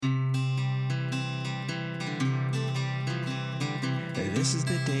This is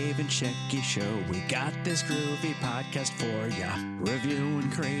the Dave and Shecky Show. We got this groovy podcast for ya. Reviewing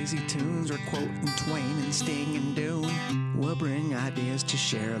crazy tunes or quoting Twain and Sting and Dune. We'll bring ideas to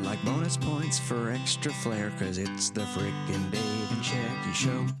share like bonus points for extra flair, cause it's the frickin' Dave and Shecky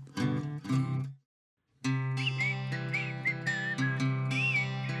Show.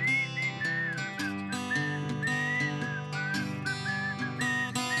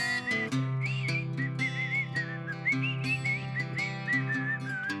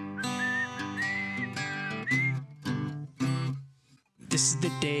 This is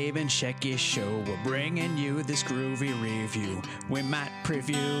the Dave and Shecky Show. We're bringing you this groovy review. We might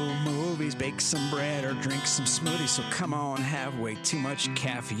preview movies, bake some bread, or drink some smoothies. So come on, have way too much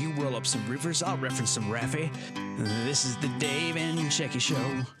caffeine. You roll up some rivers, I'll reference some Raffy. This is the Dave and Shecky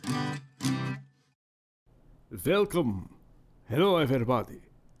Show. Welcome. Hello, everybody.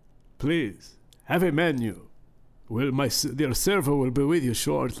 Please, have a menu. Well, my dear server will be with you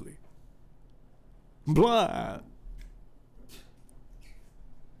shortly. Blah.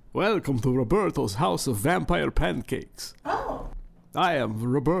 Welcome to Roberto's House of Vampire Pancakes. Oh, I am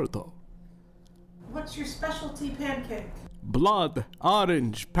Roberto. what's your specialty pancake? Blood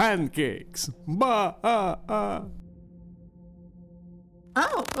orange pancakes. Bah,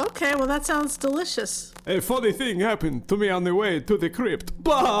 Oh, okay, well that sounds delicious. A funny thing happened to me on the way to the crypt.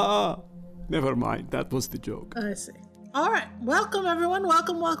 Bah! Never mind, that was the joke. I see. All right, welcome everyone.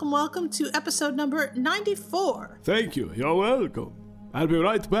 Welcome to episode number 94. Thank you, you're welcome. I'll be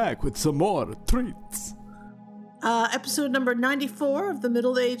right back with some more treats. Episode number 94 of the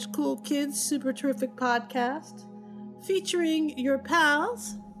Middle-Aged Cool Kids Super Terrific Podcast, featuring your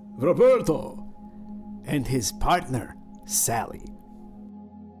pals, Roberto and his partner, Sally.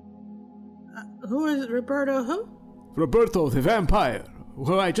 Who is Roberto who? Roberto the vampire,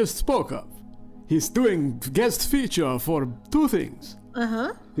 who I just spoke of. He's doing guest feature for two things.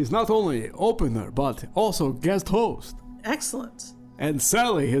 Uh-huh. He's not only opener, but also guest host. Excellent. And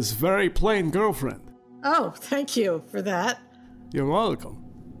Sally, his very plain girlfriend. Oh, thank you for that. You're welcome.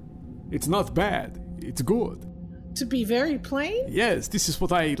 It's not bad, it's good. To be very plain? Yes, this is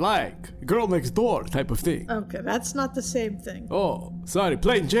what I like. Girl next door type of thing. Okay, that's not the same thing. Oh, sorry,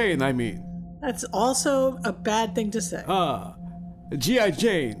 plain Jane, I mean. That's also a bad thing to say. G.I.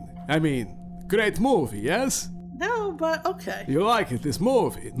 Jane, I mean. Great movie, yes? No, but okay. You like it, this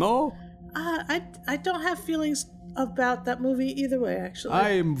movie, no? I don't have feelings about that movie either way, actually.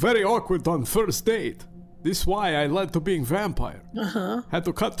 I'm very awkward on first date. This is why I led to being vampire. Uh-huh. Had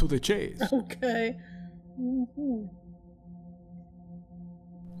to cut to the chase. Okay. Mm-hmm.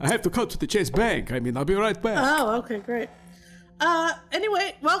 I have to cut to the chase bank. I mean, I'll be right back. Oh, okay, great.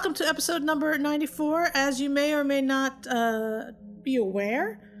 Anyway, welcome to episode number 94. As you may or may not be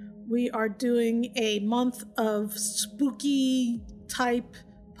aware, we are doing a month of spooky type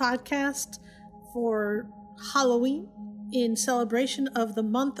podcast for Halloween in celebration of the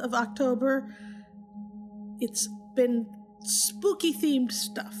month of October. It's been spooky themed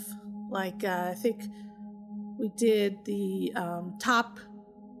stuff. Like, I think we did the top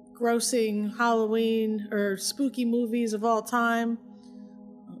grossing Halloween or spooky movies of all time.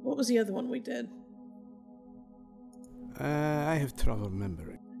 What was the other one we did? I have trouble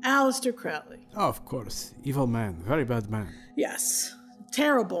remembering. Aleister Crowley. Oh, of course. Evil man. Very bad man. Yes.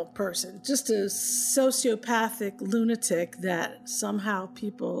 Terrible person. Just a sociopathic lunatic that somehow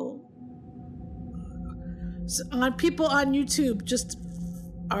people on YouTube just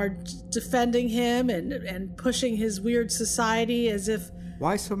are defending him and pushing his weird society as if...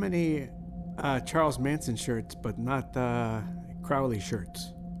 Why so many Charles Manson shirts, but not Crowley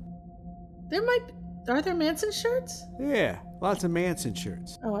shirts? Are there Manson shirts? Yeah, lots of Manson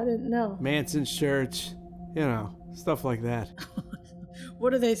shirts. Oh, I didn't know. Manson shirts, stuff like that.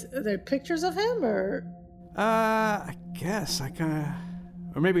 What are they? Are there pictures of him, or? I guess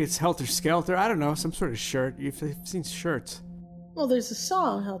or maybe it's Helter Skelter. I don't know, some sort of shirt. You've seen shirts. Well, there's a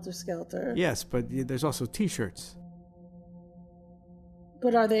song, Helter Skelter. Yes, but there's also T-shirts.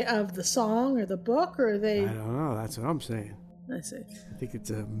 But are they of the song or the book, or are they? I don't know. That's what I'm saying. I see. I think it's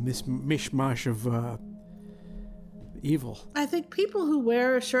a mishmash of evil. I think people who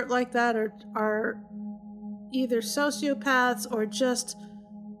wear a shirt like that are either sociopaths or just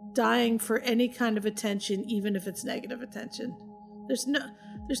dying for any kind of attention, even if it's negative attention. There's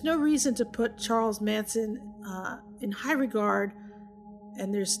no reason to put Charles Manson in high regard,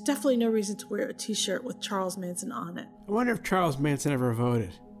 and there's definitely no reason to wear a T-shirt with Charles Manson on it. I wonder if Charles Manson ever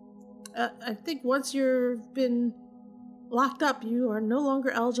voted. I think once you've been locked up, you are no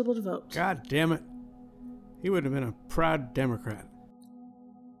longer eligible to vote. God damn it. He would have been a proud Democrat.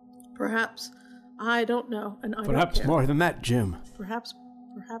 Perhaps. I don't know, and I Perhaps don't care. more than that, Jim. Perhaps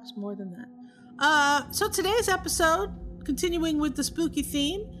more than that. So today's episode, continuing with the spooky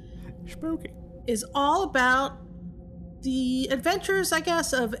theme, Spooky. is all about the adventures, I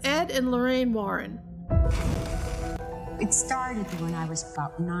guess, of Ed and Lorraine Warren. It started when I was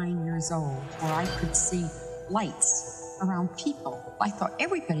about 9 years old, where I could see lights around people. I thought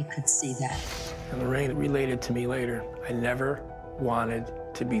everybody could see that. And Lorraine related to me later. I never wanted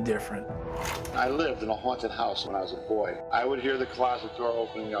to be different. I lived in a haunted house when I was a boy. I would hear the closet door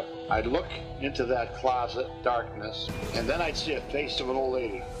opening up. I'd look into that closet, darkness, and then I'd see a face of an old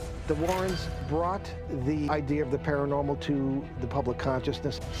lady. The Warrens brought the idea of the paranormal to the public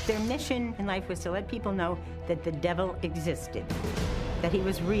consciousness. Their mission in life was to let people know that the devil existed, that he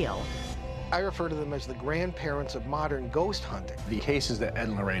was real. I refer to them as the grandparents of modern ghost hunting. The cases that Ed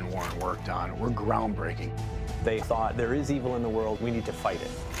and Lorraine Warren worked on were groundbreaking. They thought there is evil in the world, we need to fight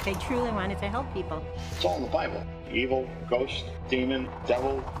it. They truly wanted to help people. It's all in the Bible. Evil, ghost, demon,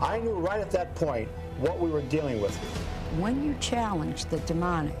 devil. I knew right at that point what we were dealing with. When you challenge the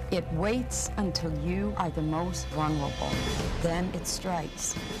demonic, it waits until you are the most vulnerable. Then it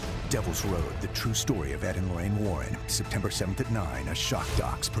strikes. Devil's Road, the true story of Ed and Lorraine Warren. September 7th at 9, a Shock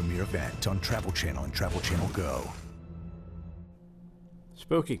Docs premiere event on Travel Channel and Travel Channel Go.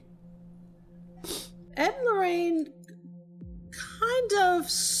 Spooky. Ed and Lorraine kind of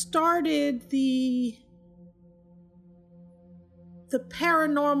started the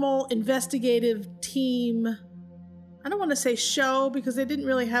paranormal investigative team. I don't want to say show because they didn't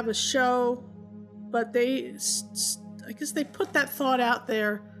really have a show, but I guess they put that thought out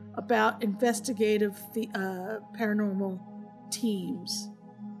there about investigative paranormal teams.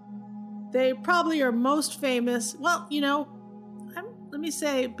 They probably are most famous. Well, let me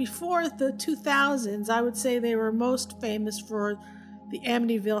say, before the 2000s, I would say they were most famous for the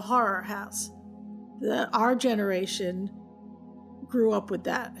Amityville Horror House. Our generation grew up with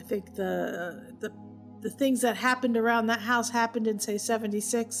that. I think the things that happened around that house happened in, say,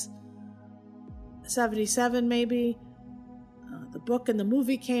 76, 77 maybe. The book and the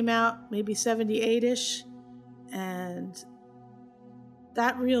movie came out maybe 78-ish. And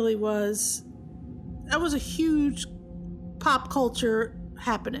that was a huge pop culture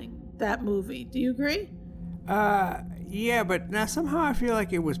happening, that movie. Do you agree? Yeah, but now somehow I feel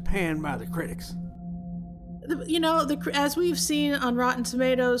like it was panned by the critics. As we've seen on Rotten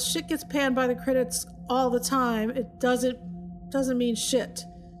Tomatoes, shit gets panned by the critics all the time. It doesn't mean shit.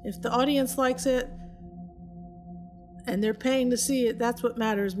 If the audience likes it and they're paying to see it, that's what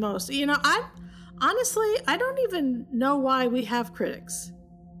matters most. I don't even know why we have critics.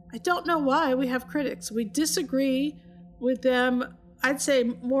 I don't know why we have critics. We disagree with them, I'd say,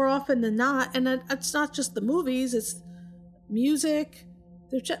 more often than not. And it's not just the movies, it's music.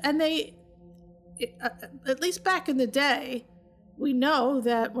 At least back in the day, we know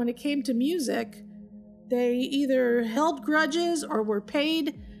that when it came to music, they either held grudges or were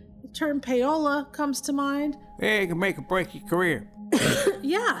paid. The term payola comes to mind. Hey, it can make or break your career.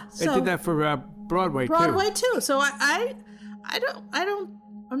 Yeah. They did that for Broadway too. So I'm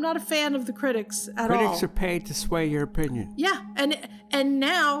not a fan of the critics at all. Critics are paid to sway your opinion. Yeah, and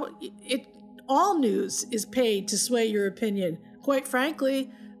now all news is paid to sway your opinion. Quite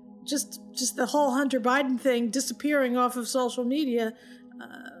frankly, just the whole Hunter Biden thing disappearing off of social media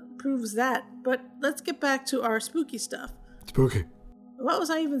proves that. But let's get back to our spooky stuff. Spooky. What was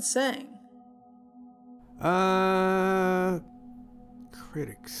I even saying?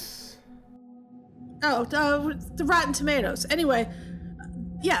 Critics. Oh, the Rotten Tomatoes. Anyway,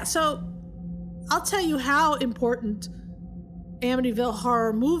 yeah, so I'll tell you how important Amityville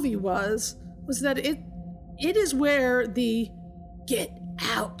Horror movie was that it is where the "get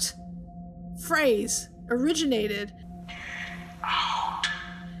out" phrase originated. Out.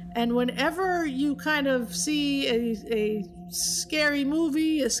 And whenever you kind of see a scary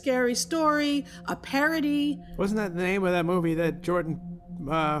movie, a scary story, a parody. Wasn't that the name of that movie that Jordan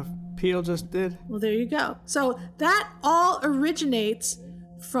Peele just did? Well, there you go. So that all originates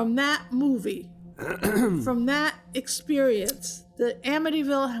from that movie, from that experience, the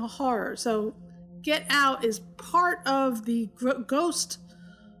Amityville Horror. So Get Out is part of the ghost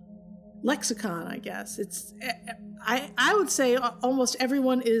lexicon, I guess. It's I would say almost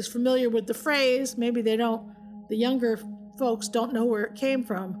everyone is familiar with the phrase. Maybe they don't. The younger folks don't know where it came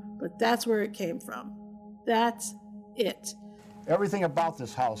from, but that's where it came from. That's it. Everything about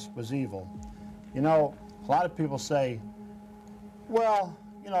this house was evil. A lot of people say, well,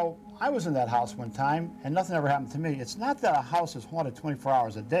 I was in that house one time and nothing ever happened to me. It's not that a house is haunted 24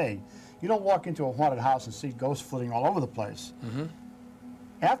 hours a day. You don't walk into a haunted house and see ghosts flitting all over the place. Mm-hmm.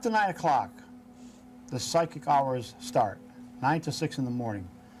 After 9 o'clock, the psychic hours start, 9 to 6 in the morning.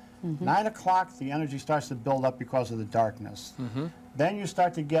 9 o'clock, the energy starts to build up because of the darkness. Then you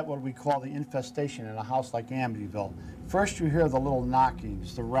start to get what we call the infestation in a house like Amityville. First you hear the little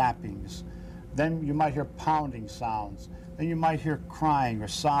knockings, the rappings. Then you might hear pounding sounds. Then you might hear crying or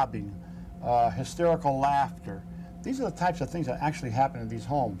sobbing, hysterical laughter. These are the types of things that actually happen in these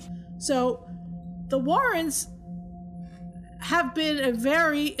homes. So the Warrens have been a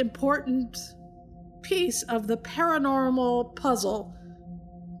very important piece of the paranormal puzzle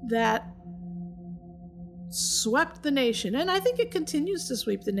that swept the nation, and I think it continues to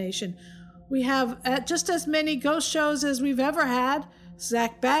sweep the nation. We have just as many ghost shows as we've ever had.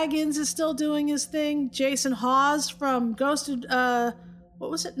 Zach Baggins is still doing his thing. Jason Hawes from what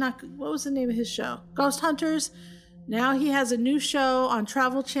was the name of his show? Ghost Hunters. Now he has a new show on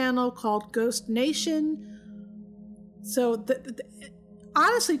Travel Channel called Ghost Nation. So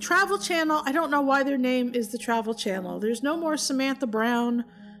honestly, Travel Channel, I don't know why their name is the Travel Channel. There's no more Samantha Brown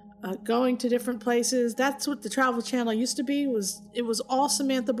going to different places. That's what the Travel Channel used to be. It was all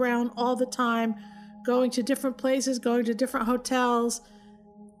Samantha Brown all the time, going to different places, going to different hotels.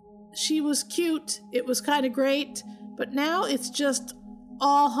 She was cute. It was kind of great. But now it's just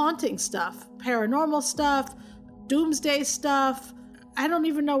all haunting stuff, paranormal stuff, doomsday stuff. I don't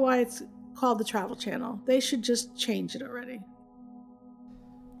even know why it's called the Travel Channel. They should just change it already.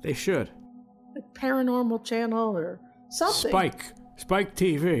 They should. Like Paranormal Channel or something. Spike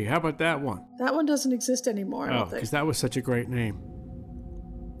TV. How about that one? That one doesn't exist anymore, I don't think. Because that was such a great name.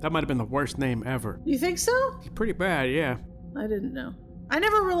 That might have been the worst name ever. You think so? It's pretty bad, yeah. I didn't know. I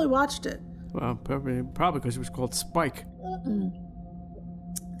never really watched it. Well, probably because it was called Spike.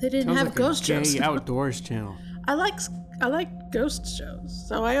 They didn't have ghost shows. Gay Outdoors channel. I like ghost shows,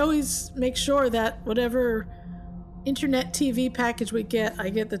 so I always make sure that whatever internet TV package we get, I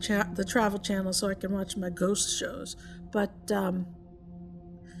get the Travel Channel so I can watch my ghost shows. But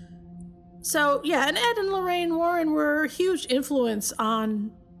so yeah, and Ed and Lorraine Warren were a huge influence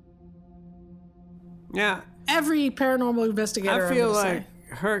on every paranormal investigator. I feel like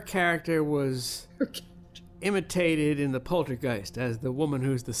her character was imitated in The Poltergeist as the woman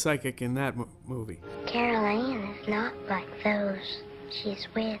who's the psychic in that movie. Carol Ann is not like those she's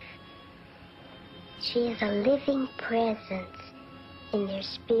with. She is a living presence in their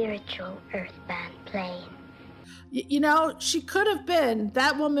spiritual earthbound plane. You know, she could have been.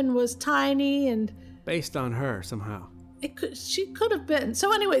 That woman was tiny and... Based on her, somehow. She could have been.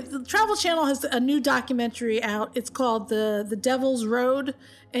 So anyway, the Travel Channel has a new documentary out. It's called The Devil's Road,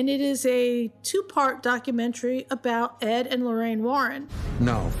 and it is a 2-part documentary about Ed and Lorraine Warren.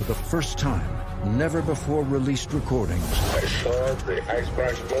 Now, for the first time, never before released recordings. I saw the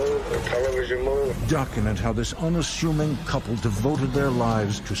icebox move, the television move. Document how this unassuming couple devoted their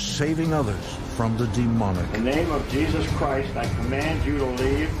lives to saving others from the demonic. In the name of Jesus Christ, I command you to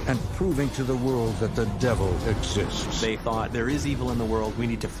leave. And proving to the world that the devil exists. They thought there is evil in the world, we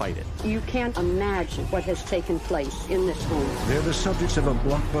need to fight it. You can't imagine what has taken place in this home. They're the subjects of a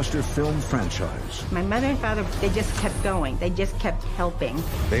blockbuster film franchise. My mother and father, they just kept going. They just kept helping.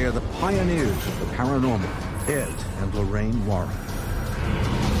 They are the pioneers of the paranormal, Ed and Lorraine Warren.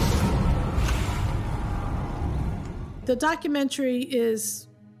 The documentary is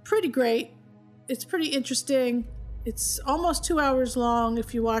pretty great. It's pretty interesting. It's almost 2 hours long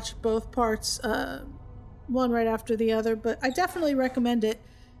if you watch both parts, one right after the other, but I definitely recommend it,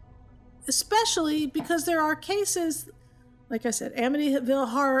 especially because there are cases, like I said, Amityville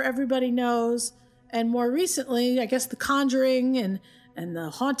Horror, everybody knows, and more recently, I guess The Conjuring and The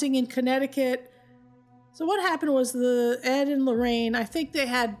Haunting in Connecticut. So what happened was the Ed and Lorraine, I think they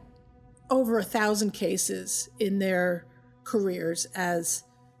had over 1,000 cases in their careers as...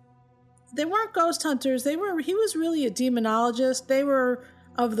 They weren't ghost hunters. He was really a demonologist. They were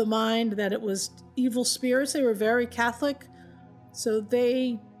of the mind that it was evil spirits. They were very Catholic. So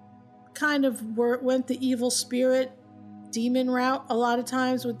they kind of went the evil spirit demon route a lot of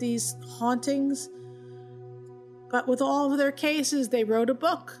times with these hauntings. But with all of their cases, they wrote a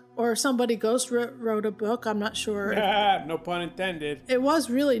book. Or somebody wrote a book. I'm not sure. No pun intended. It was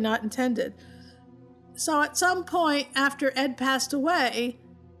really not intended. So at some point after Ed passed away,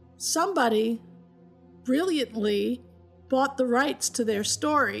 somebody brilliantly bought the rights to their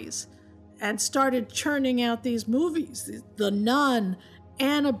stories and started churning out these movies. The Nun,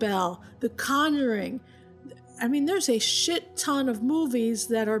 Annabelle, The Conjuring. I mean, there's a shit ton of movies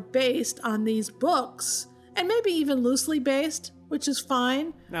that are based on these books, and maybe even loosely based, which is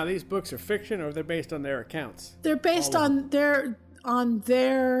fine. Now, these books are fiction, or they're based on their accounts? They're based on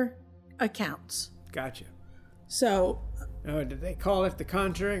their accounts. Gotcha. So Oh, did they call it The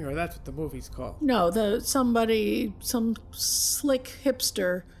Conjuring, or that's what the movie's called? No, some slick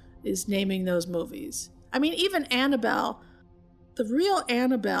hipster is naming those movies. I mean, even Annabelle, the real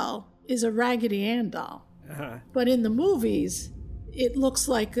Annabelle is a Raggedy Ann doll. Uh-huh. But in the movies, it looks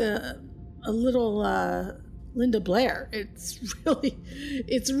like a little Linda Blair. It's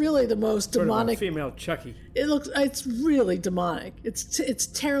really the most sort demonic. Of a female Chucky. It's really demonic. It's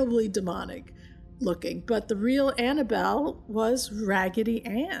terribly demonic looking. But the real Annabelle was Raggedy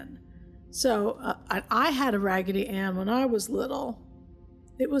Ann. So I had a Raggedy Ann when I was little.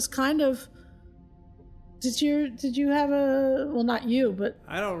 It was kind of. Did you have a? Well, not you, but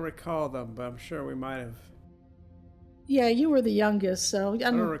I don't recall them, but I'm sure we might have. Yeah, you were the youngest, so I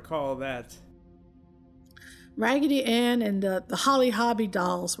don't recall that. Raggedy Ann and the Holly Hobbie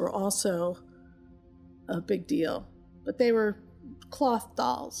dolls were also a big deal, but they were cloth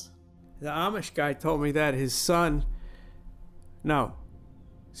dolls. The Amish guy told me that his son... No,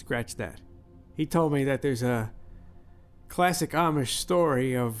 scratch that. He told me that there's a classic Amish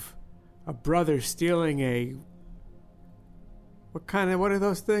story of a brother stealing a... What are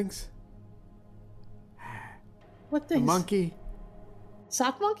those things? What things? A monkey?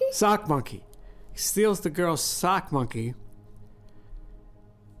 Sock monkey? Sock monkey. He steals the girl's sock monkey,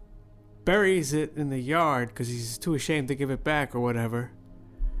 buries it in the yard because he's too ashamed to give it back or whatever.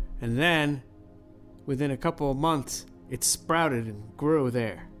 And then, within a couple of months, it sprouted and grew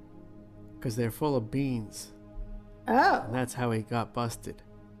there because they're full of beans. Oh. And that's how he got busted.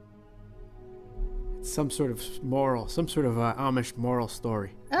 It's some sort of moral, some sort of Amish moral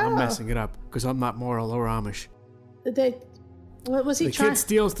story. Oh. I'm messing it up because I'm not moral or Amish. What was he trying? The kid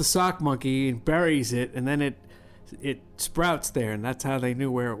steals the sock monkey and buries it, and then it sprouts there, and that's how they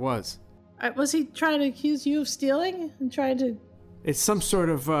knew where it was. Was he trying to accuse you of stealing and trying to? It's some sort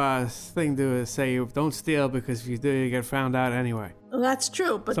of thing to say don't steal because if you do, you get found out anyway. Well, that's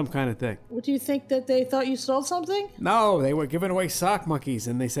true, but some kind of thing. What do you think that they thought you stole something? No, they were giving away sock monkeys,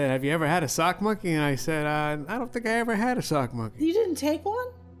 and they said, "Have you ever had a sock monkey?" And I said, "I don't think I ever had a sock monkey." You didn't take one?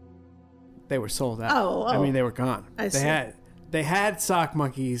 They were sold out. Oh. I mean, they were gone. I see. They had sock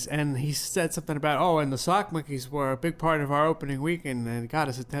monkeys, and he said something about, and the sock monkeys were a big part of our opening weekend, and got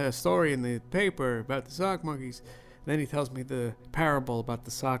us a story in the paper about the sock monkeys. Then he tells me the parable about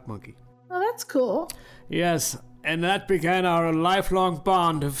the sock monkey. Oh, that's cool. Yes, and that began our lifelong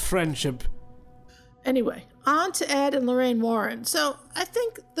bond of friendship. Anyway, on to Ed and Lorraine Warren. So I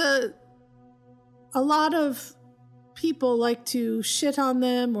think a lot of people like to shit on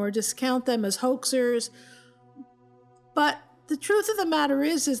them or discount them as hoaxers, but the truth of the matter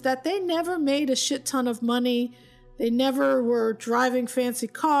is that they never made a shit ton of money. They never were driving fancy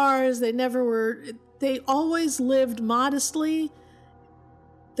cars. They always lived modestly.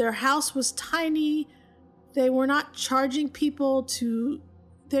 Their house was tiny. They were not charging people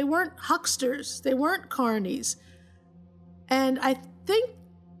they weren't hucksters. They weren't carnies. And I think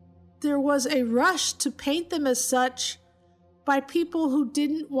there was a rush to paint them as such by people who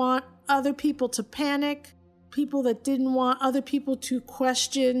didn't want other people to panic, people that didn't want other people to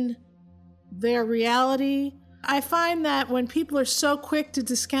question their reality. I find that when people are so quick to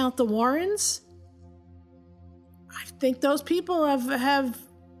discount the Warrens, I think those people have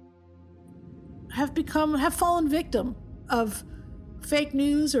fallen victim of fake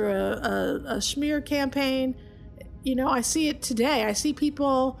news or a smear campaign. You know, I see it today. I see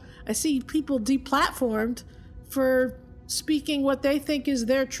people deplatformed for speaking what they think is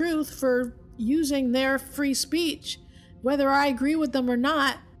their truth, for using their free speech. Whether I agree with them or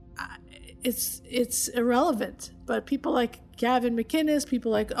not, it's irrelevant. But people like Gavin McInnes,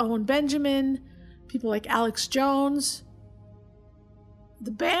 people like Owen Benjamin, people like Alex Jones,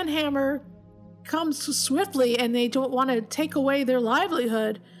 the banhammer comes swiftly and they don't want to take away their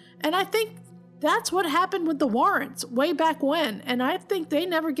livelihood. And I think that's what happened with the Warrens way back when. And I think they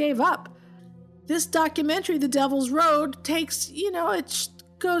never gave up. This documentary, The Devil's Road, it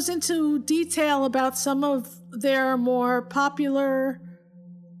goes into detail about some of their more popular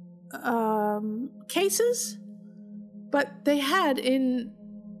cases. But they had, in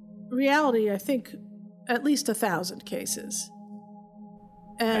reality, I think, at least 1,000 cases.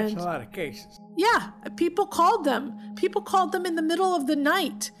 And that's a lot of cases. Yeah, people called them. People called them in the middle of the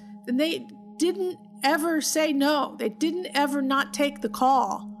night. And they didn't ever say no. They didn't ever not take the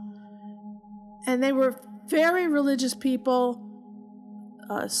call. And they were very religious people,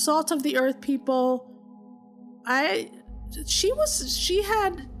 salt of the earth people.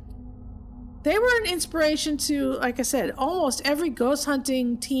 They were an inspiration to, like I said, almost every ghost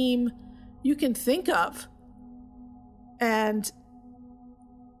hunting team you can think of. And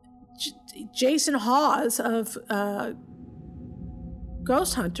Jason Hawes of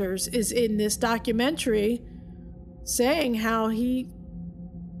ghost hunters is in this documentary saying how he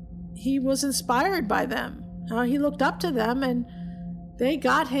was inspired by them, how he looked up to them, and they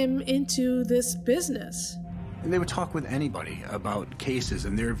got him into this business. And they would talk with anybody about cases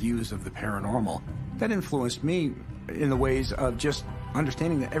and their views of the paranormal. That influenced me in the ways of just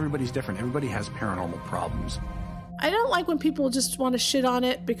understanding that everybody's different. Everybody has paranormal problems. I don't like when people just want to shit on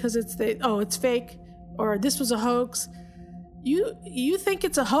it because it's fake, or this was a hoax. You think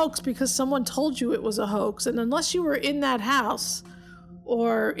it's a hoax because someone told you it was a hoax, and unless you were in that house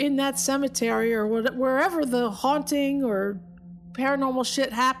or in that cemetery or wherever the haunting or paranormal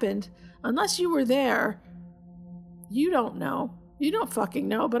shit happened, unless you were there, you don't know. You don't fucking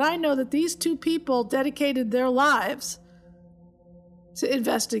know. But I know that these two people dedicated their lives to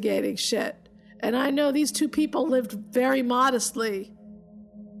investigating shit. And I know these two people lived very modestly.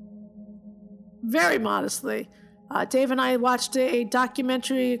 Very modestly. Dave and I watched a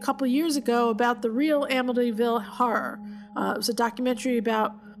documentary a couple years ago about the real Amityville Horror. It was a documentary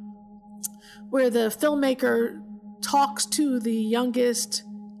about where the filmmaker talks to the youngest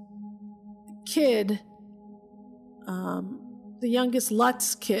kid, the youngest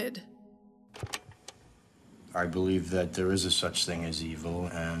Lutz kid. I believe that there is a such thing as evil,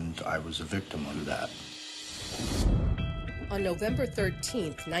 and I was a victim of that. On November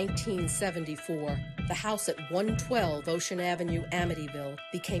 13th, 1974, the house at 112 Ocean Avenue, Amityville,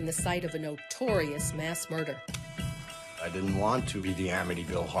 became the site of a notorious mass murder. I didn't want to be the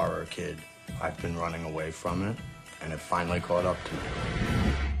Amityville horror kid. I've been running away from it, and it finally caught up to me.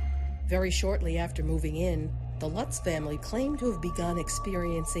 Very shortly after moving in, the Lutz family claimed to have begun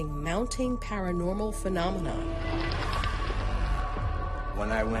experiencing mounting paranormal phenomena.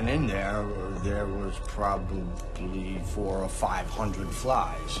 When I went in there was probably 400 or 500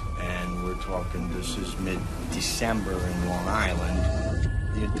 flies. And we're talking, this is mid-December in Long Island.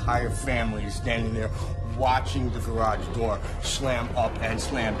 The entire family is standing there watching the garage door slam up and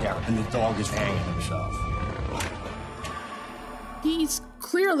slam down, and the dog is hanging himself. He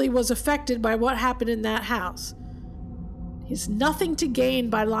clearly was affected by what happened in that house. He has nothing to gain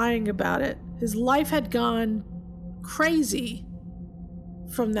by lying about it. His life had gone crazy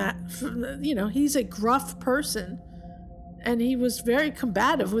from that. He's a gruff person, and he was very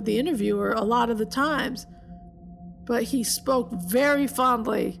combative with the interviewer a lot of the times, but he spoke very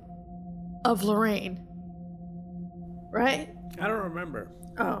fondly of Lorraine. Right? I don't remember.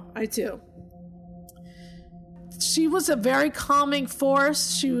 Oh, I do. She was a very calming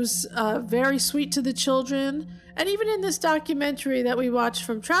force. She was very sweet to the children. And even in this documentary that we watched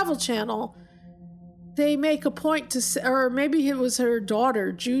from Travel Channel, they make a point to say, or maybe it was her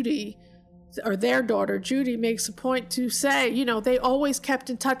daughter, Judy, or their daughter, Judy, makes a point to say, they always kept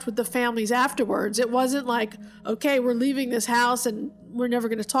in touch with the families afterwards. It wasn't like, okay, we're leaving this house and we're never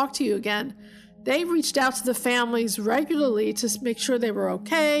going to talk to you again. They reached out to the families regularly to make sure they were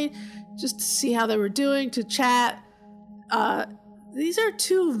okay, just to see how they were doing, to chat. These are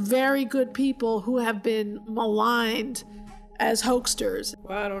two very good people who have been maligned as hoaxsters.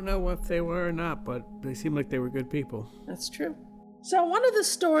 Well, I don't know if they were or not, but they seem like they were good people. That's true. So one of the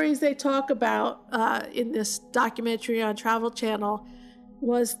stories they talk about in this documentary on Travel Channel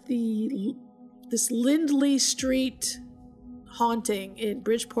was this Lindley Street haunting in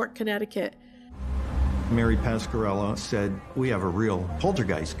Bridgeport, Connecticut. Mary Pasquarella said, we have a real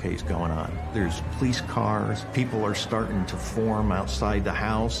poltergeist case going on. There's police cars, people are starting to form outside the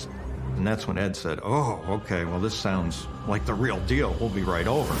house. And that's when Ed said, oh, okay, well, this sounds like the real deal. We'll be right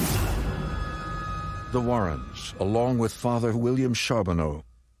over. The Warrens, along with Father William Charbonneau,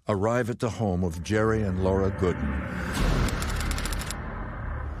 arrive at the home of Jerry and Laura Gooden.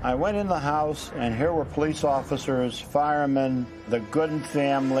 I went in the house, and here were police officers, firemen, the Gooden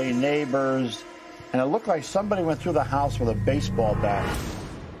family, neighbors, and it looked like somebody went through the house with a baseball bat,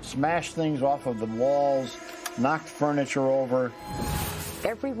 smashed things off of the walls, knocked furniture over.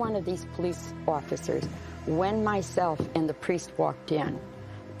 Every one of these police officers, when myself and the priest walked in,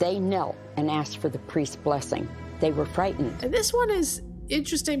 they knelt and asked for the priest's blessing. They were frightened. And this one is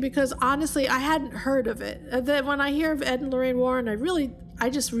interesting because honestly, I hadn't heard of it. When I hear of Ed and Lorraine Warren, I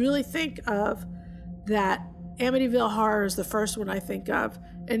just really think of that Amityville Horror is the first one I think of.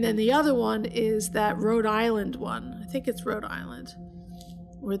 And then the other one is that Rhode Island one. I think it's Rhode Island,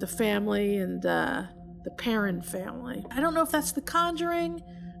 where the family and the Perrin family. I don't know if that's The Conjuring.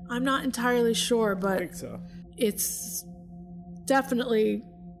 I'm not entirely sure, but I think so. It's definitely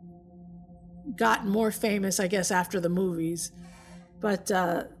gotten more famous, I guess, after the movies. But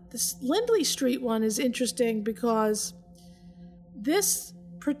this Lindley Street one is interesting because this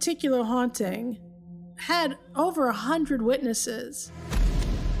particular haunting had over 100 witnesses.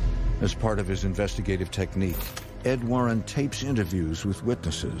 As part of his investigative technique, Ed Warren tapes interviews with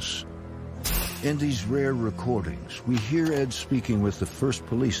witnesses. In these rare recordings, we hear Ed speaking with the first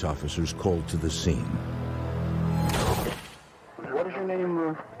police officers called to the scene. What is your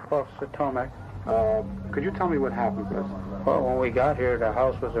name, Officer Tomac? Could you tell me what happened, please? Well, when we got here, the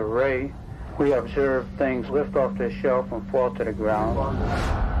house was a ray. We observed things lift off the shelf and fall to the ground.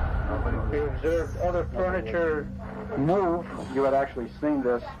 We observed other furniture move. You had actually seen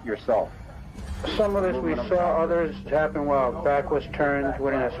this yourself? Some of this we saw, others happened while back was turned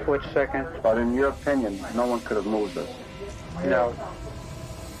within a split second. But in your opinion, no one could have moved this? No.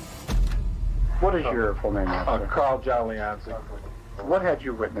 What is your full name, officer? Carl Jalianzi. What had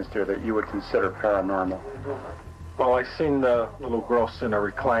you witnessed here that you would consider paranormal? Well, I seen the little girl sit in a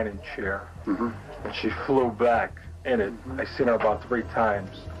reclining chair, and she flew back in it. I seen her about 3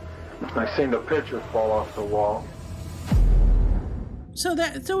 times. I seen the picture fall off the wall. So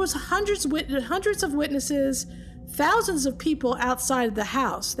there was hundreds of witnesses, thousands of people outside the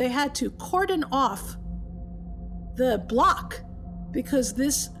house. They had to cordon off the block because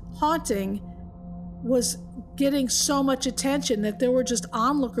this haunting was getting so much attention that there were just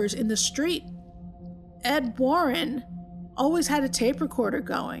onlookers in the street. Ed Warren always had a tape recorder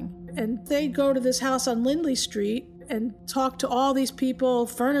going, and they go to this house on Lindley Street and talk to all these people.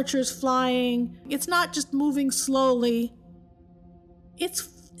 Furniture's flying. It's not just moving slowly.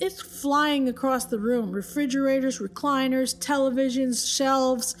 It's flying across the room. Refrigerators, recliners, televisions,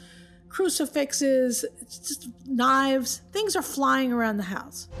 shelves, crucifixes, just knives. Things are flying around the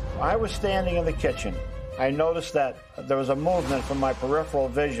house. I was standing in the kitchen. I noticed that there was a movement from my peripheral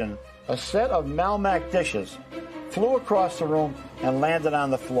vision. A set of Malmac dishes flew across the room and landed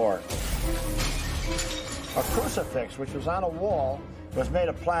on the floor. A crucifix, which was on a wall, was made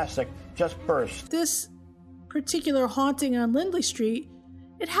of plastic, just burst. This particular haunting on Lindley Street,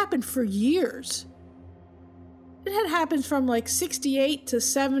 it happened for years. It had happened from like 68 to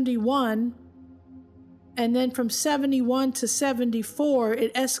 71, and then from 71 to 74,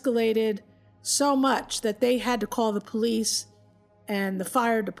 it escalated so much that they had to call the police and the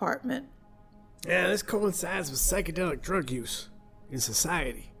fire department. Yeah, this coincides with psychedelic drug use in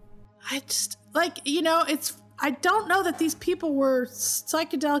society. I just, I don't know that these people were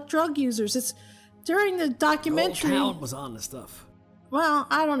psychedelic drug users. It's during the documentary. The whole town was on this stuff. Well,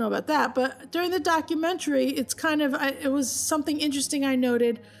 I don't know about that, but during the documentary, it's kind of, it was something interesting I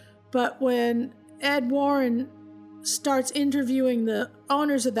noted, but when Ed Warren starts interviewing the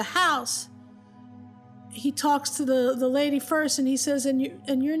owners of the house, he talks to the lady first, and he says,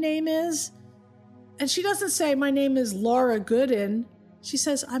 and your name is? And she doesn't say, my name is Laura Gooden. She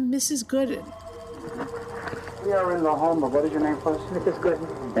says, I'm Mrs. Gooden. We are in the home of, what is your name, please? Mrs.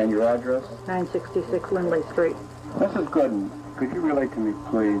 Gooden. And your address? 966 Lindley Street. Mrs. Gooden, could you relate to me,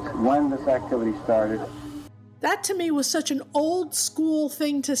 please, when this activity started? That to me was such an old school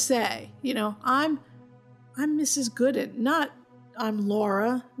thing to say. I'm Mrs. Gooden, not I'm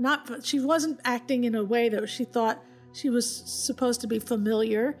Laura. She wasn't acting in a way that she thought she was supposed to be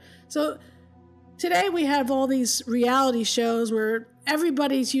familiar. So today we have all these reality shows where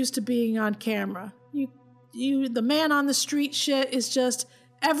everybody's used to being on camera. The man on the street shit is just,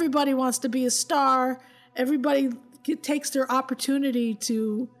 everybody wants to be a star. Everybody takes their opportunity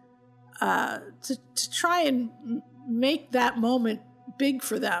to try and make that moment big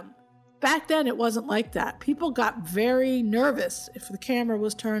for them. Back then, it wasn't like that. People got very nervous if the camera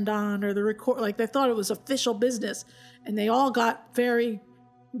was turned on or the record, like they thought it was official business, and they all got very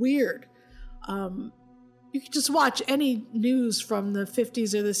weird. You could just watch any news from the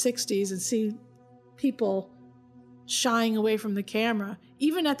 50s or the 60s and see people shying away from the camera.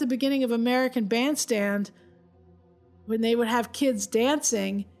 Even at the beginning of American Bandstand, when they would have kids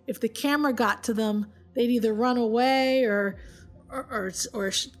dancing, if the camera got to them, they'd either run away or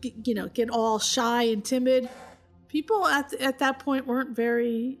get all shy and timid. People at that point weren't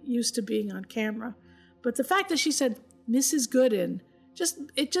very used to being on camera. But the fact that she said Mrs. Gooden,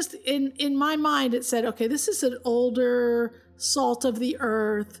 just in my mind it said, okay, this is an older, salt of the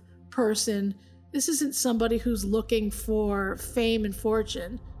earth person. This isn't somebody who's looking for fame and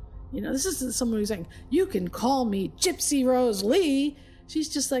fortune. This isn't someone who's saying, you can call me Gypsy Rose Lee. She's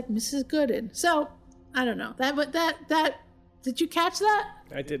just like Mrs. Gooden. So I don't know that. Did you catch that?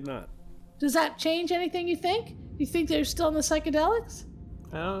 I did not. Does that change anything, you think? You think they're still in the psychedelics?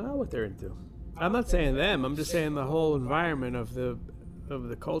 I don't know what they're into. I'm not saying them. I'm just saying the whole environment of the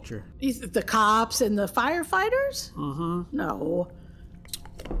culture. The cops and the firefighters? Mm-hmm. No.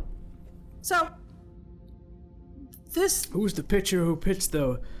 So, this... Who's the pitcher who pitched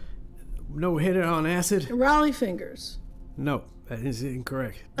the no-hitter on acid? Raleigh Fingers. No, that is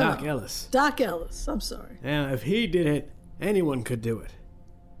incorrect. Doc Ellis. Doc Ellis, I'm sorry. Now, if he did it, anyone could do it.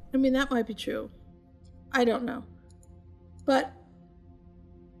 I mean, that might be true. I don't know. But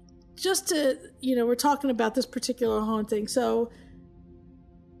just to, we're talking about this particular haunting. So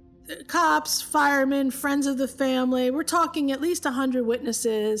cops, firemen, friends of the family, we're talking at least 100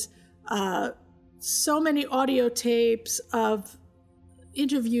 witnesses, so many audio tapes of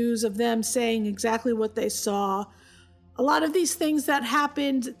interviews of them saying exactly what they saw. A lot of these things that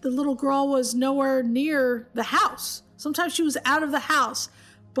happened, the little girl was nowhere near the house. Sometimes she was out of the house,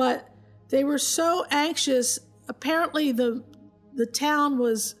 but they were so anxious. Apparently the town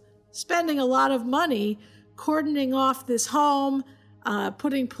was spending a lot of money cordoning off this home,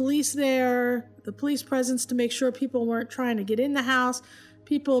 putting police there, the police presence to make sure people weren't trying to get in the house.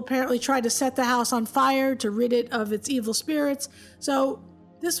 People apparently tried to set the house on fire to rid it of its evil spirits. So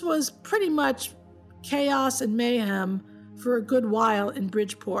this was pretty much chaos and mayhem for a good while in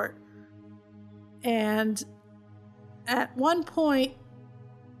Bridgeport. And at one point,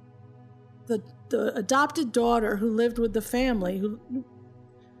 the adopted daughter who lived with the family,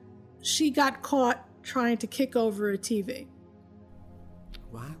 she got caught trying to kick over a TV.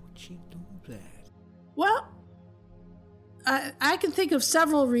 Why would she do that? Well, I can think of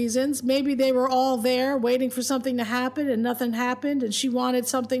several reasons. Maybe they were all there waiting for something to happen and nothing happened, and she wanted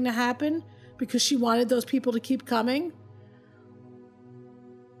something to happen because she wanted those people to keep coming.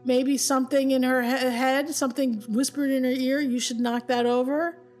 Maybe something in her head, something whispered in her ear, you should knock that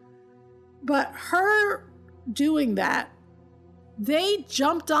over. But her doing that, they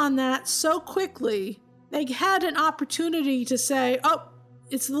jumped on that so quickly. They had an opportunity to say, oh,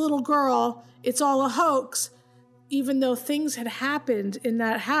 it's the little girl, it's all a hoax, even though things had happened in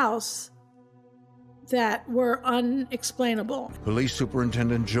that house that were unexplainable. Police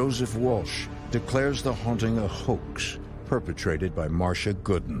Superintendent Joseph Walsh declares the haunting a hoax perpetrated by Marcia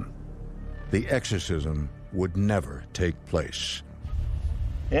Gooden. The exorcism would never take place.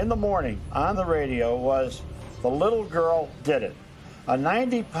 In the morning, on the radio was, the little girl did it. A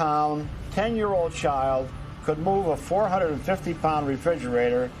 90-pound, 10-year-old child could move a 450-pound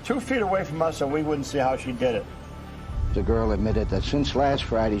refrigerator 2 feet away from us and we wouldn't see how she did it. The girl admitted that since last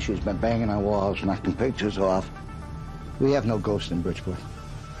Friday she's been banging on walls, knocking pictures off. We have no ghosts in Bridgeport.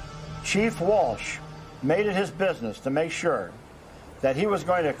 Chief Walsh made it his business to make sure that he was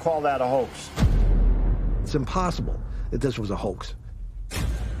going to call that a hoax. It's impossible that this was a hoax.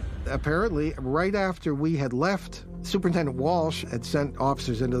 Apparently, right after we had left, Superintendent Walsh had sent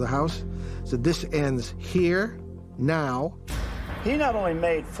officers into the house, said this ends here, now. He not only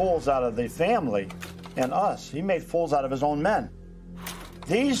made fools out of the family and us, he made fools out of his own men.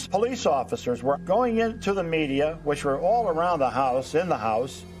 These police officers were going into the media, which were all around the house, in the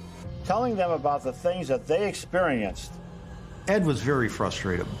house, telling them about the things that they experienced. Ed was very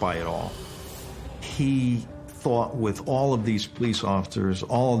frustrated by it all. He thought with all of these police officers,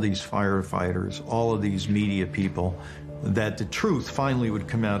 all of these firefighters, all of these media people, that the truth finally would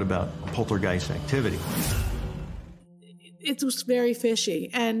come out about poltergeist activity. It was very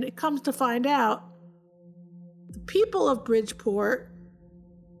fishy, and it comes to find out, the people of Bridgeport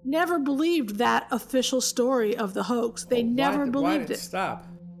never believed that official story of the hoax. They never believed why did it. Stop?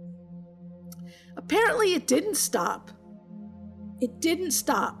 Apparently it didn't stop. It didn't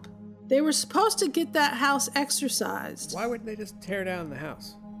stop. They were supposed to get that house exorcised. Why wouldn't they just tear down the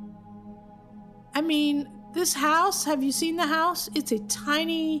house? I mean, this house, have you seen the house? It's a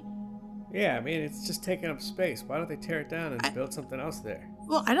tiny... Yeah, I mean, it's just taking up space. Why don't they tear it down and build something else there?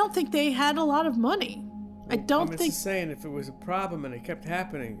 Well, I don't think they had a lot of money. I don't think... I'm just saying, if it was a problem and it kept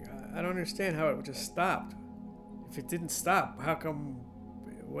happening, I don't understand how it just stopped. If it didn't stop, how come...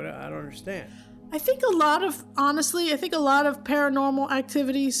 I don't understand. I think a lot of paranormal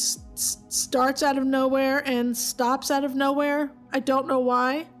activity starts out of nowhere and stops out of nowhere. I don't know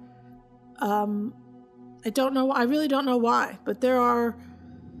why. I don't know. I really don't know why. But there are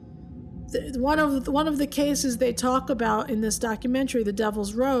one of the cases they talk about in this documentary, The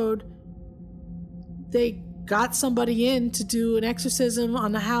Devil's Road. They got somebody in to do an exorcism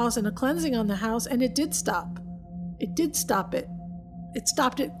on the house and a cleansing on the house, and it did stop. It did stop it. It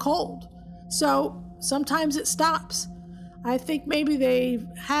stopped it cold. So sometimes it stops. I think maybe they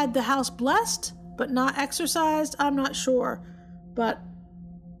had the house blessed, but not exorcised. I'm not sure. But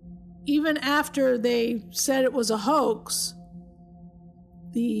even after they said it was a hoax,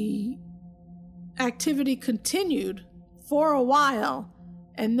 the activity continued for a while,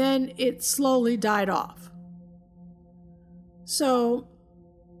 and then it slowly died off. So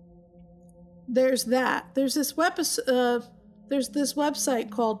there's that. There's this website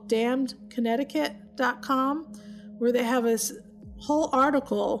called damnedconnecticut.com, where they have this whole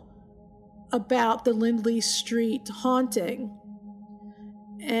article about the Lindley Street haunting.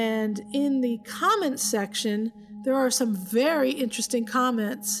 And in the comments section, there are some very interesting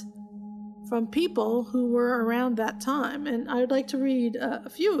comments from people who were around that time, and I would like to read a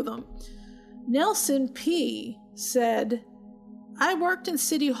few of them. Nelson P. said, I worked in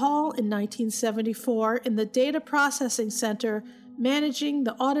City Hall in 1974 in the Data Processing Center managing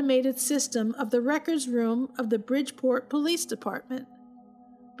the automated system of the records room of the Bridgeport Police Department.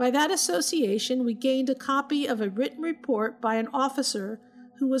 By that association, we gained a copy of a written report by an officer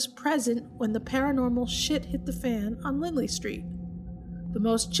who was present when the paranormal shit hit the fan on Lindley Street. The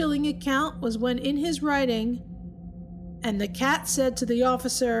most chilling account was when in his writing, and the cat said to the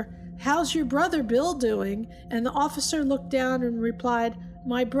officer, how's your brother Bill doing? And the officer looked down and replied,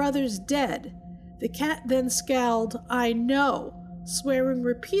 my brother's dead. The cat then scowled, I know, swearing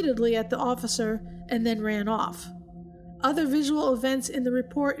repeatedly at the officer, and then ran off. Other visual events in the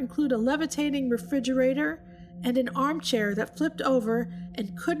report include a levitating refrigerator and an armchair that flipped over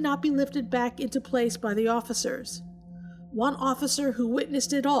and could not be lifted back into place by the officers. One officer who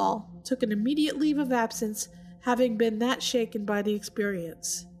witnessed it all took an immediate leave of absence, having been that shaken by the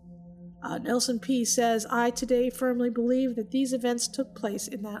experience. Nelson P. says, I today firmly believe that these events took place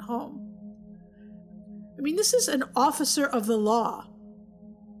in that home. I mean, this is an officer of the law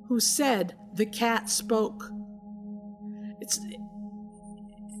who said the cat spoke.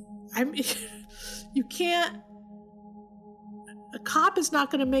 You can't, a cop is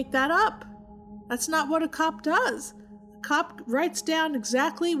not going to make that up. That's not what a cop does. A cop writes down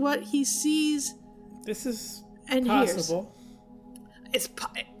exactly what he sees. This is and possible. Hears.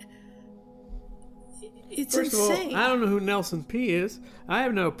 It's First insane. Of all, I don't know who Nelson P. is. I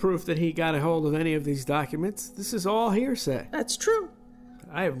have no proof that he got a hold of any of these documents. This is all hearsay. That's true.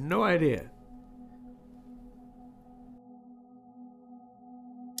 I have no idea.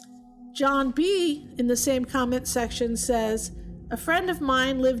 John B. in the same comment section says, a friend of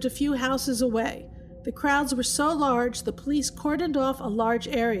mine lived a few houses away. The crowds were so large, the police cordoned off a large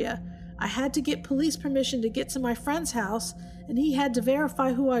area. I had to get police permission to get to my friend's house, and he had to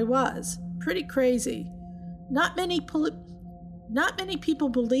verify who I was. Pretty crazy. Not many people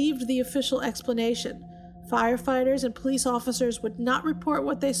believed the official explanation. Firefighters and police officers would not report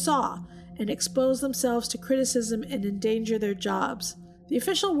what they saw and expose themselves to criticism and endanger their jobs. The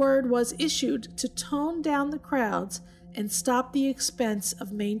official word was issued to tone down the crowds and stop the expense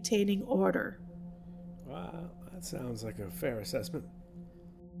of maintaining order. Wow, that sounds like a fair assessment.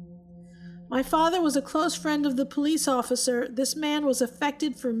 My father was a close friend of the police officer. This man was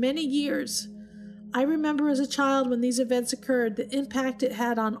affected for many years. I remember as a child when these events occurred, the impact it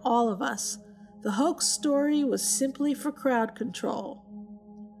had on all of us. The hoax story was simply for crowd control.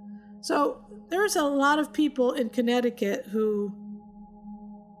 So there's a lot of people in Connecticut who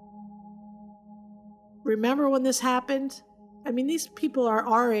remember when this happened. I mean, these people are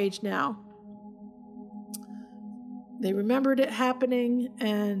our age now. They remembered it happening,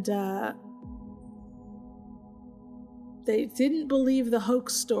 and they didn't believe the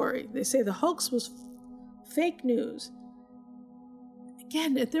hoax story. They say the hoax was fake news.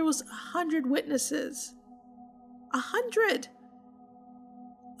 Again, if there was 100 witnesses, 100.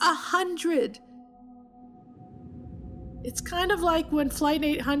 It's kind of like when Flight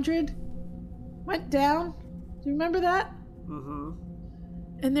 800 went down. Do you remember that? Mm-hmm.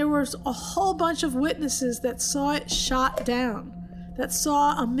 And there was a whole bunch of witnesses that saw it shot down, that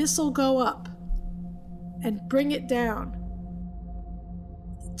saw a missile go up and bring it down.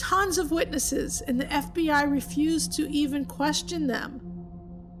 Tons of witnesses, and the FBI refused to even question them.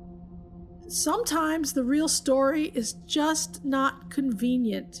 Sometimes the real story is just not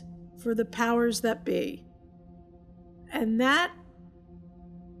convenient for the powers that be. And that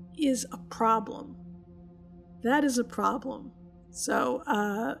is a problem. That is a problem. So,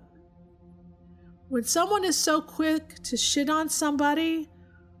 when someone is so quick to shit on somebody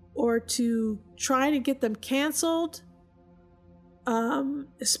or to try to get them canceled,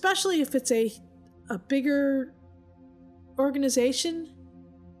 especially if it's a bigger organization,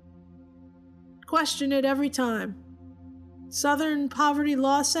 question it every time. Southern Poverty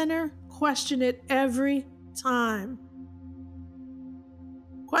Law Center, question it every time.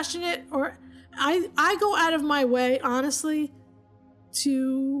 Question it, or I go out of my way, honestly,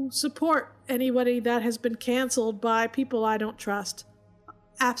 to support anybody that has been canceled by people I don't trust.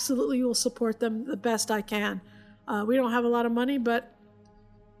 Absolutely will support them the best I can. We don't have a lot of money, but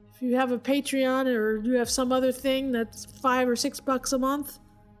if you have a Patreon or you have some other thing that's $5 or $6 a month,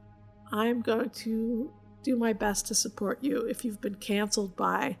 I'm going to do my best to support you if you've been canceled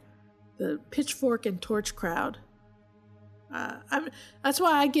by the pitchfork and torch crowd. That's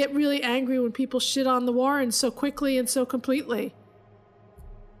why I get really angry when people shit on the Warrens so quickly and so completely.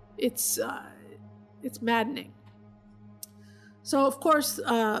 It's maddening. So, of course,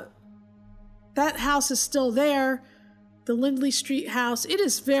 that house is still there. The Lindley Street house. It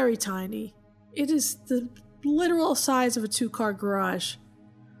is very tiny. It is the literal size of a 2-car garage.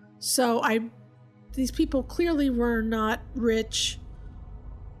 So these people clearly were not rich.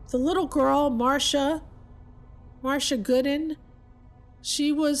 The little girl, Marcia Gooden,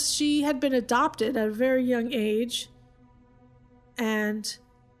 she had been adopted at a very young age. And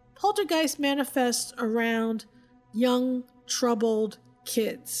poltergeist manifests around young, troubled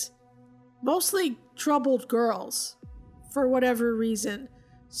kids. Mostly troubled girls, for whatever reason.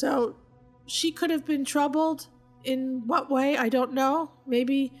 So she could have been troubled. In what way? I don't know.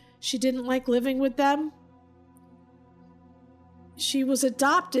 Maybe she didn't like living with them. She was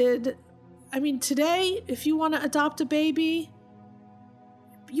adopted. I mean, today, if you want to adopt a baby,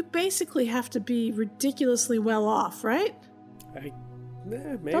 you basically have to be ridiculously well off, right?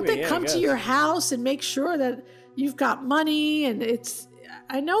 Maybe, don't they come to your house and make sure that you've got money? And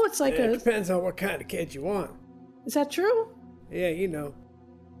I know it's like it depends on what kind of kid you want. Is that true? Yeah, you know.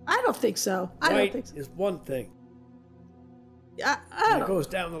 I don't think so. I don't think so. Is one thing. It goes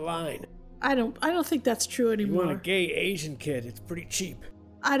down the line. I don't think that's true anymore. You want a gay Asian kid, it's pretty cheap.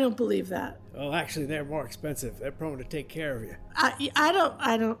 I don't believe that. Well, actually, they're more expensive. They're prone to take care of you. I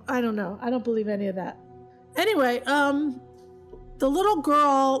don't know. I don't believe any of that. Anyway, the little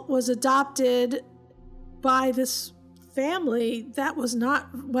girl was adopted by this family that was not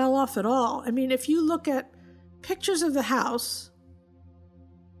well off at all. I mean, if you look at pictures of the house,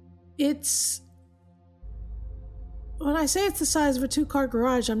 when I say it's the size of a 2-car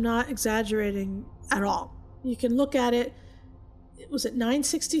garage, I'm not exaggerating at all. You can look at it. Was it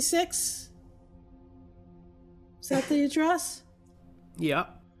 966? Is that the address? Yeah.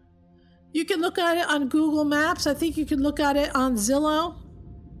 You can look at it on Google Maps. I think you can look at it on Zillow.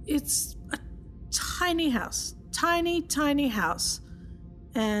 It's a tiny house. Tiny, tiny house.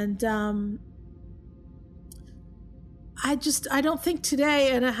 And I don't think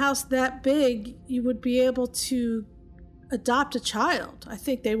today in a house that big you would be able to adopt a child. I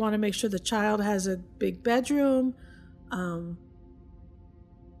think they want to make sure the child has a big bedroom,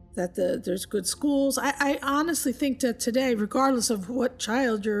 that there's good schools. I honestly think that today, regardless of what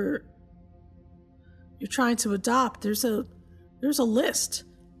child you're trying to adopt, there's a list.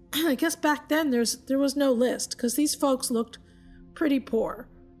 I guess back then there was no list because these folks looked pretty poor.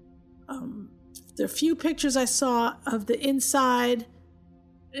 The few pictures I saw of the inside,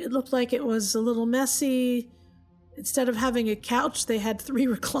 it looked like it was a little messy. Instead of having a couch, they had 3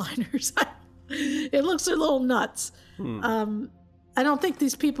 recliners. It looks a little nuts. I don't think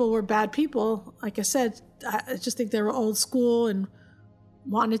these people were bad people. Like I said, I just think they were old school and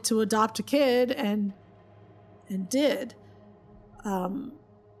wanted to adopt a kid and did. I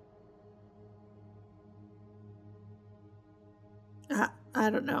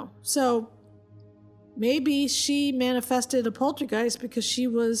don't know. So maybe she manifested a poltergeist because she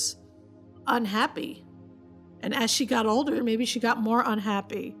was unhappy. And as she got older, maybe she got more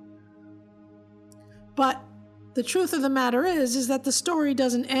unhappy. But the truth of the matter is that the story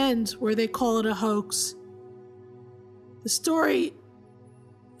doesn't end where they call it a hoax. The story,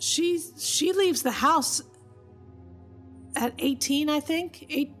 she leaves the house at 18, I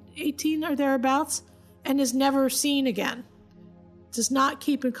think, 18 or thereabouts, and is never seen again. Does not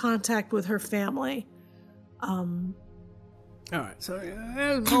keep in contact with her family. All right, so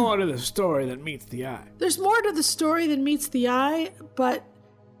there's more to the story than meets the eye. There's more to the story than meets the eye, but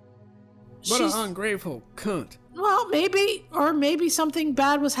what an ungrateful cunt. Well, maybe something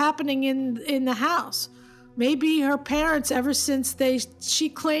bad was happening in the house. Maybe her parents, ever since she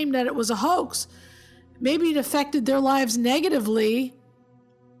claimed that it was a hoax, maybe it affected their lives negatively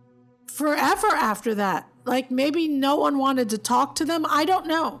forever after that. Like maybe no one wanted to talk to them. I don't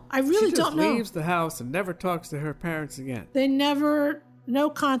know. I really don't know. She just leaves the house and never talks to her parents again. No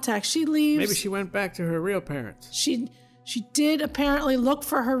contact. She leaves. Maybe she went back to her real parents. She did apparently look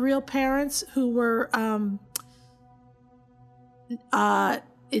for her real parents, who were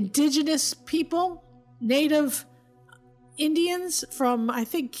indigenous people, native Indians from, I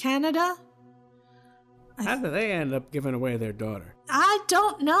think, Canada. How did they end up giving away their daughter? I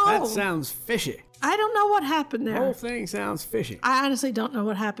don't know. That sounds fishy. I don't know what happened there. The whole thing sounds fishy. I honestly don't know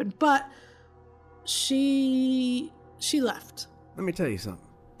what happened, but she left. Let me tell you something.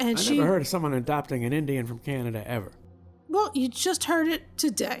 And I never heard of someone adopting an Indian from Canada ever. Well, you just heard it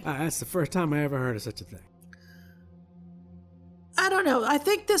today. That's the first time I ever heard of such a thing. I don't know. I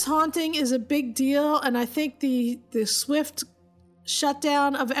think this haunting is a big deal, and I think the swift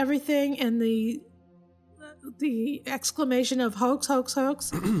shutdown of everything and the exclamation of hoax, hoax,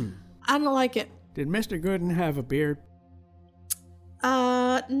 hoax, I don't like it. Did Mr. Gooden have a beard?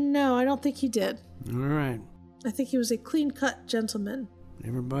 No, I don't think he did. All right. I think he was a clean-cut gentleman.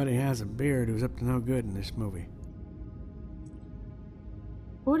 Everybody has a beard who's up to no good in this movie.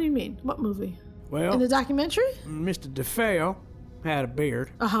 What do you mean? What movie? Well, in the documentary? Mr. DeFeo had a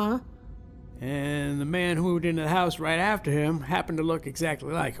beard. Uh-huh. And the man who moved into the house right after him happened to look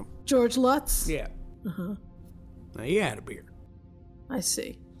exactly like him. George Lutz? Yeah. Uh-huh. Now, he had a beard. I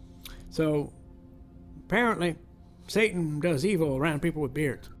see. So, apparently, Satan does evil around people with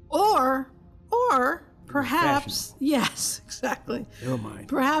beards. Or perhaps, yes, exactly. Never mind.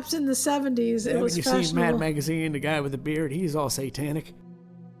 Perhaps in the 70s it was fashionable. Haven't you seen Mad Magazine, the guy with the beard? He's all satanic.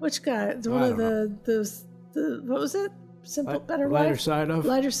 Which guy? It's one of the what was it? Better Lighter Life? Side of?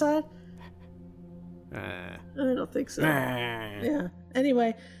 Lighter Side? I don't think so. Yeah.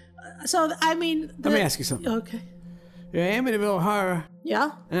 Anyway, so, I mean... Let me ask you something. Okay. Yeah, Amityville Horror.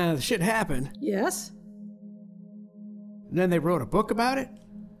 Yeah? The shit happened. Yes. And then they wrote a book about it?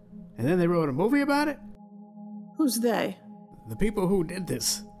 And then they wrote a movie about it? Who's they? The people who did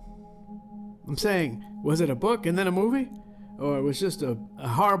this. I'm saying, was it a book and then a movie? Or it was just a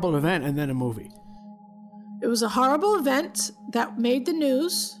horrible event and then a movie? It was a horrible event that made the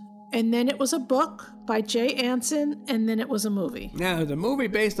news, and then it was a book by Jay Anson, and then it was a movie. Now, the movie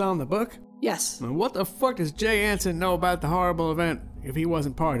based on the book? Yes. Now, what the fuck does Jay Anson know about the horrible event if he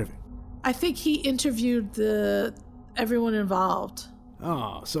wasn't part of it? I think he interviewed everyone involved.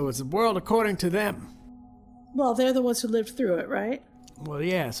 Oh, so it's the world according to them. Well, they're the ones who lived through it, right? Well,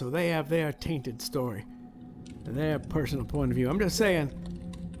 yeah, so they have their tainted story and their personal point of view. I'm just saying,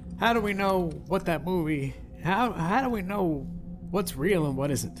 how do we know what that movie... How do we know what's real and what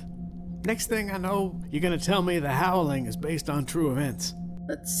isn't? Next thing I know, you're going to tell me The Howling is based on true events.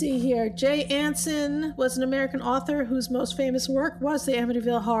 Let's see here. Jay Anson was an American author whose most famous work was The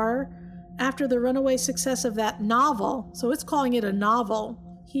Amityville Horror. After the runaway success of that novel, so it's calling it a novel,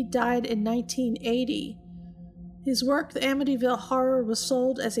 he died in 1980. His work, The Amityville Horror, was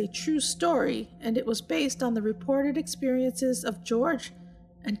sold as a true story, and it was based on the reported experiences of George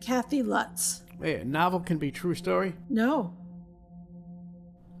and Kathy Lutz. Wait, a novel can be true story? No.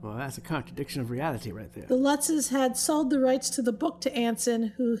 Well, that's a contradiction of reality right there. The Lutzes had sold the rights to the book to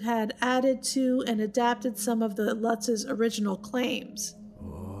Anson, who had added to and adapted some of the Lutzes' original claims.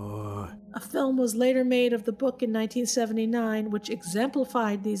 A film was later made of the book in 1979, which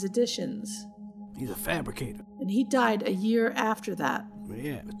exemplified these additions. He's a fabricator. And he died a year after that.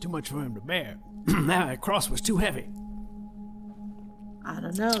 Yeah, but too much for him to bear. Now that cross was too heavy. I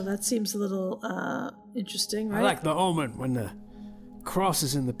don't know. That seems a little interesting, right? I like The Omen when the cross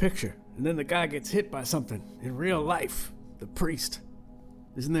is in the picture, and then the guy gets hit by something in real life. The priest.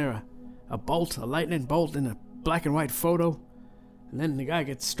 Isn't there a bolt, a lightning bolt in a black and white photo? And then the guy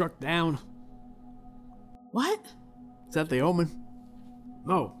gets struck down. What? Is that The Omen?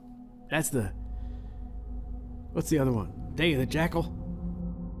 No, that's the... What's the other one? Day of the Jackal?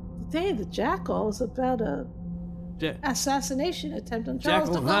 The Day of the Jackal is about a assassination attempt on Charles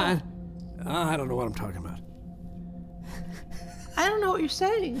de Gaulle. I don't know what I'm talking about. I don't know what you're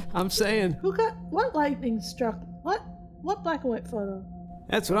saying. I'm saying... Who got... What lightning struck? What black and white photo?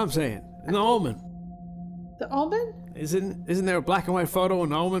 That's what I'm saying. The Omen. The Omen? Isn't there a black and white photo in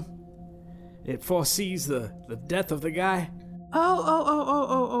The Omen? It foresees the death of the guy.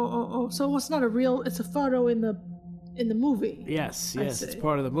 Oh. So it's not a real... It's a photo in the movie. Yes, it's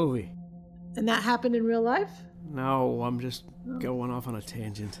part of the movie. And that happened in real life? No, I'm just going off on a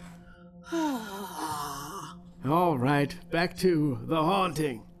tangent. All right, back to The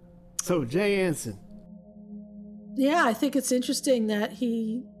Haunting. So, Jay Anson. Yeah, I think it's interesting that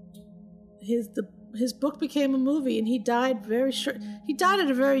his book became a movie, and he died very short. He died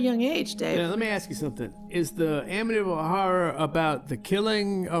at a very young age, Dave. Yeah, let me ask you something. Is the Amityville Horror about the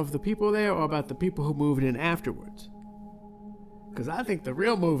killing of the people there, or about the people who moved in afterwards? Because I think the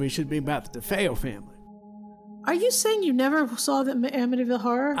real movie should be about the DeFeo family. Are you saying you never saw the Amityville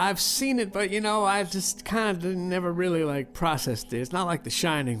Horror? I've seen it, but I just kind of never really processed it. It's not like The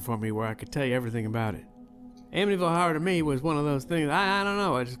Shining for me, where I could tell you everything about it. Amityville Horror to me was one of those things. I don't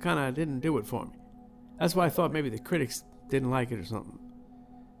know. It just kind of didn't do it for me. That's why I thought maybe the critics didn't like it or something.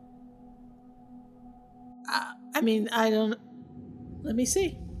 I don't... Let me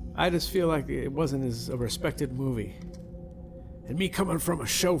see. I just feel like it wasn't as a respected movie. And me coming from a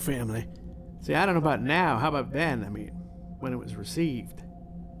show family... See, I don't know about now. How about then? When it was received.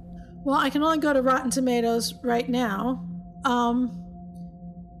 Well, I can only go to Rotten Tomatoes right now.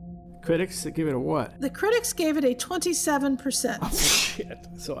 Critics give it a what? The critics gave it a 27%. Oh, shit.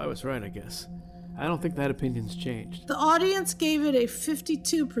 So I was right, I guess. I don't think that opinion's changed. The audience gave it a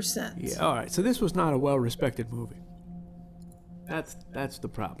 52%. Yeah, all right. So this was not a well-respected movie. That's the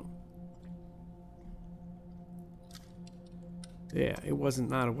problem. Yeah, it wasn't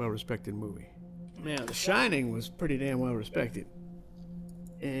not a well-respected movie. Now, The Shining was pretty damn well-respected.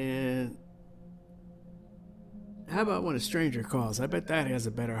 And how about When a Stranger Calls? I bet that has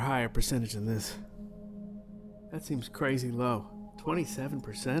a higher percentage than this. That seems crazy low.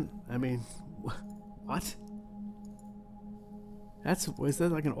 27%? I mean, what? Is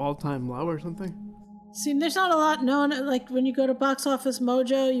that like an all-time low or something? See, there's not a lot known. Like when you go to Box Office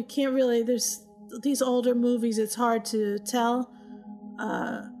Mojo, you can't really. There's these older movies. It's hard to tell.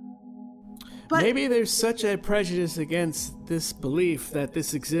 But maybe there's such a prejudice against this belief that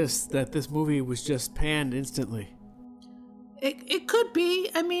this exists that this movie was just panned instantly. It could be.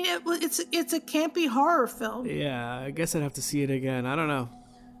 I mean, it's a campy horror film. Yeah, I guess I'd have to see it again. I don't know.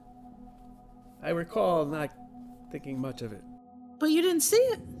 I recall not thinking much of it. But you didn't see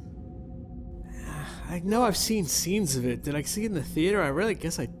it. I know I've seen scenes of it. Did I see it in the theater? I really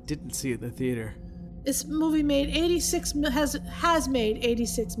guess I didn't see it in the theater. This movie made has made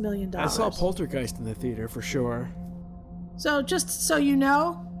 $86 million. I saw Poltergeist in the theater for sure. So just so you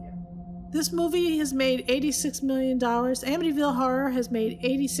know, this movie has made $86 million. Amityville Horror has made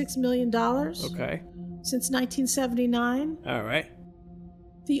 $86 million. Okay. Since 1979. All right.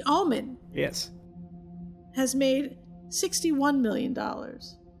 The Omen. Yes. Has made $61 million.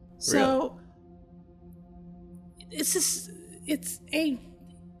 So really?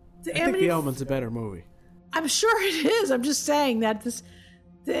 The I think The Omen's a better movie. I'm sure it is. I'm just saying that the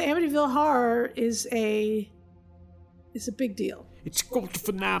Amityville Horror is a big deal. It's called a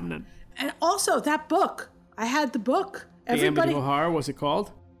phenomenon. And also that book. I had the book. The Amityville Horror, was it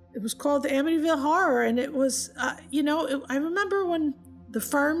called? It was called The Amityville Horror, and it was, I remember when The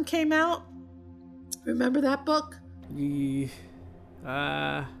Firm came out. Remember that book? Is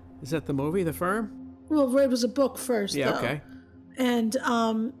that the movie, The Firm? Well, it was a book first, yeah, though. Okay. And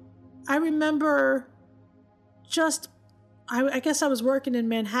I remember I guess I was working in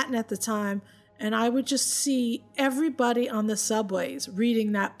Manhattan at the time, and I would just see everybody on the subways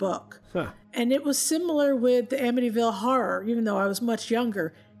reading that book. Huh. And it was similar with the Amityville Horror, even though I was much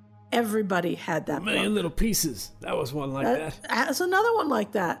younger. Everybody had that book. A Million Little Pieces. That was one like that. That's another one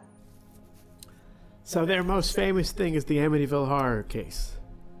like that. So their most famous thing is the Amityville Horror case.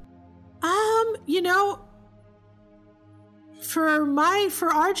 For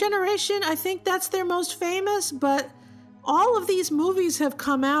our generation, I think that's their most famous, but all of these movies have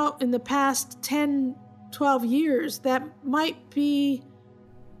come out in the past 10, 12 years that might be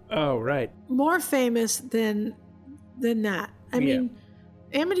more famous than that. I mean,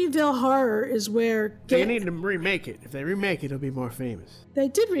 Amityville Horror is where... They need to remake it. If they remake it, it'll be more famous. They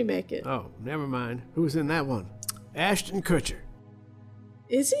did remake it. Oh, never mind. Who's in that one? Ashton Kutcher.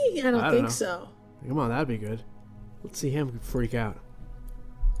 Is he? I don't think so. Come on, that'd be good. Let's see him freak out.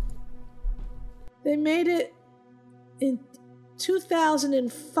 They made it in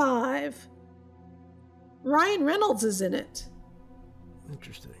 2005. Ryan Reynolds is in it.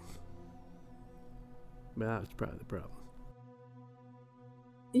 Interesting. Well, that's probably the problem.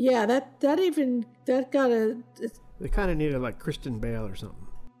 Yeah, that got a... They kind of needed like Kristen Bale or something.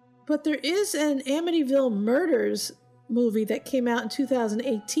 But there is an Amityville Murders movie that came out in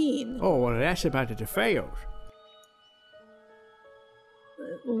 2018. Oh, well, that's about the DeFeos.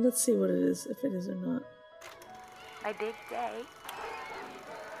 Well, let's see what it is, if it is or not. My big day.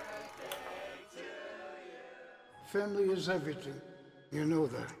 Family is everything. You know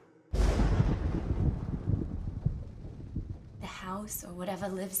that. The house or whatever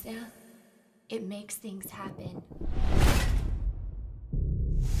lives there, it makes things happen.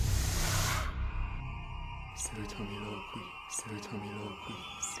 Spiritamilocui, spiritamilocui,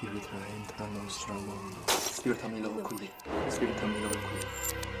 spirita entra nostra mondo. Spiritamilocui, spiritamilocui.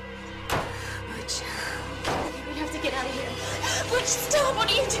 Butch, we have to get out of here. Butch, stop! What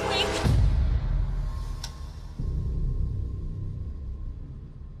are you doing?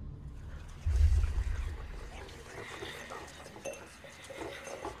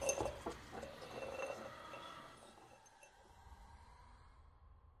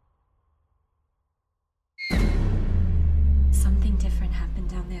 Something different happened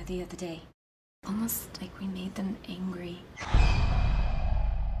down there the other day. Almost like we made them angry.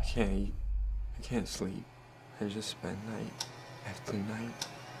 I can't eat. I can't sleep. I just spend night after night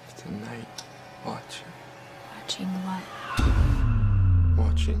after night watching. Watching what?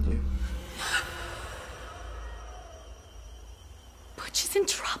 Watching you. Butch is She's in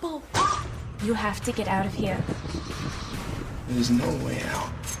trouble. You have to get out of here. There's no way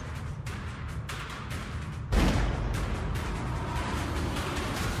out.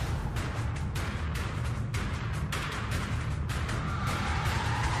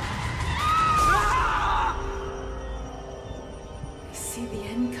 I see the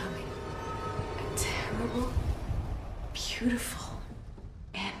end coming. A terrible, beautiful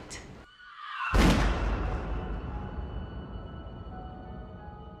end.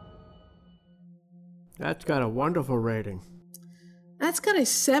 That's got a wonderful rating. That's got a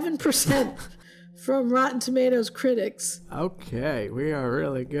 7% from Rotten Tomatoes critics. Okay, we are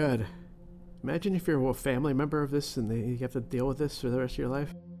really good. Imagine if you're a family member of this and you have to deal with this for the rest of your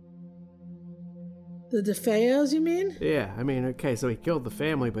life. The DeFeos, you mean? Yeah, I mean, okay, so he killed the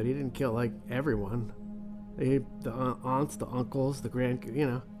family, but he didn't kill, like, everyone. The aunts, the uncles,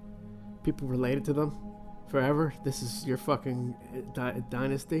 the people related to them forever. This is your fucking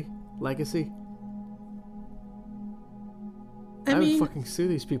dynasty, legacy. I would fucking sue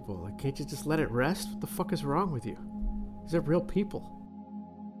these people. Like, can't you just let it rest? What the fuck is wrong with you? These are real people.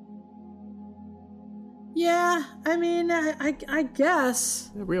 Yeah, I mean, I guess.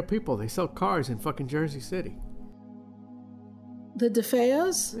 They're real people. They sell cars in fucking Jersey City. The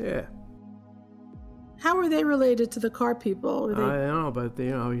DeFeos? Yeah. How are they related to the car people? Were they... I don't know, but,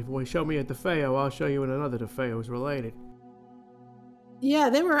 if you show me a DeFeo, I'll show you another DeFeo who's related.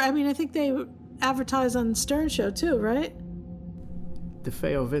 Yeah, they were, I mean, I think they advertised on Stern Show too, right?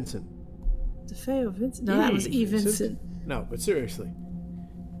 DeFeo Vincent. DeFeo Vincent? No, that was E. Vincent. No, but seriously.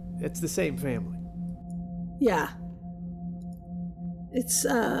 It's the same family. Yeah. It's,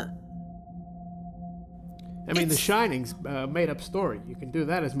 I mean, The Shining's a made-up story. You can do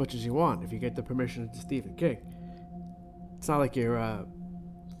that as much as you want if you get the permission of Stephen King. It's not like you're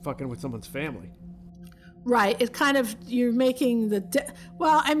fucking with someone's family. Right. It kind of, you're making the...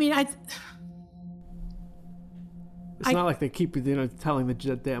 well, I mean, It's not like they keep, telling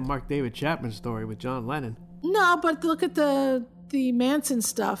the Mark David Chapman story with John Lennon. No, but look at the Manson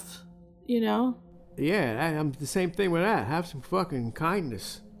stuff, Yeah, I'm the same thing with that. Have some fucking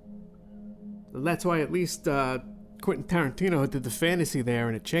kindness. That's why at least Quentin Tarantino did the fantasy there,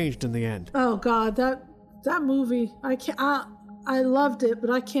 and it changed in the end. Oh God, that movie! I loved it, but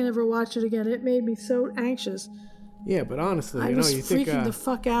I can't ever watch it again. It made me so anxious. Yeah, but honestly, I was freaking the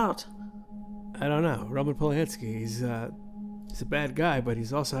fuck out. I don't know. Roman Polanski, he's a bad guy, but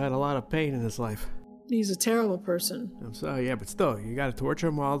he's also had a lot of pain in his life. He's a terrible person. I'm sorry, yeah, but still, you gotta torture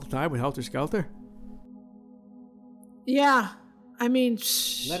him all the time with Helter Skelter? Yeah, I mean...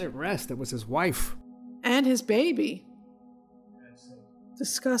 Let it rest, it was his wife. And his baby.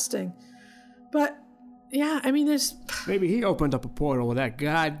 Disgusting. But, yeah, I mean, there's... Maybe he opened up a portal with that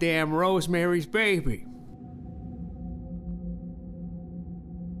goddamn Rosemary's Baby.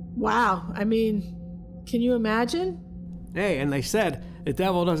 Wow, I mean, can you imagine? Hey, and they said the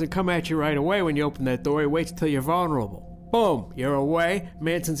devil doesn't come at you right away when you open that door. He waits till you're vulnerable. Boom, you're away.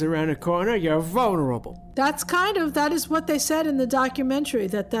 Manson's around the corner. You're vulnerable. That is what they said in the documentary.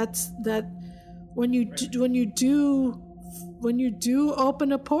 That when you do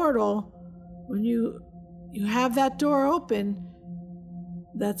open a portal, when you have that door open,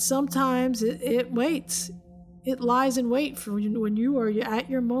 that sometimes it waits. It lies in wait for when you are at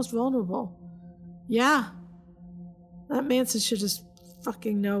your most vulnerable. Yeah. That Manson shit is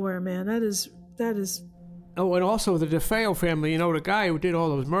fucking nowhere, man. That is... Oh, and also the DeFeo family, the guy who did all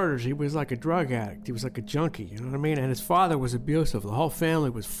those murders, he was like a drug addict. He was like a junkie, you know what I mean? And his father was abusive. The whole family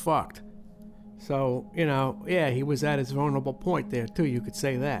was fucked. So, yeah, he was at his vulnerable point there, too. You could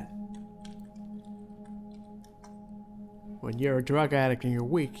say that. When you're a drug addict and you're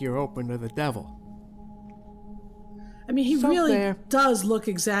weak, you're open to the devil. I mean, he really does look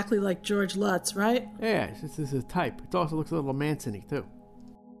exactly like George Lutz, right? Yeah, this is a type. It also looks a little Manson-y, too.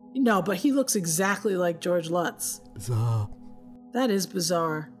 No, but he looks exactly like George Lutz. Bizarre. That is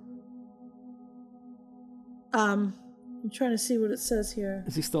bizarre. I'm trying to see what it says here.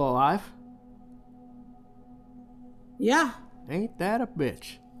 Is he still alive? Yeah. Ain't that a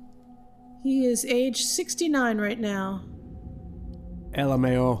bitch? He is age 69 right now.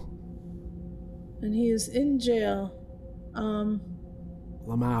 LMAO. And he is in jail.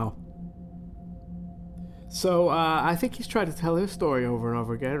 Lamau. So, I think he's tried to tell his story over and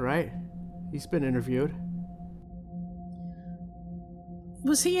over again, right? He's been interviewed.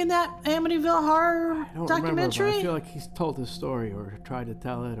 Was he in that Amityville horror documentary? Remember, I feel like he's told his story or tried to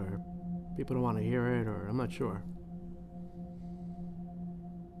tell it, or people don't want to hear it, or I'm not sure.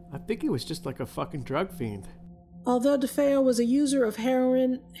 I think he was just like a fucking drug fiend. Although DeFeo was a user of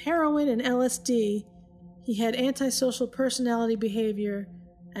heroin and LSD, He had antisocial personality behavior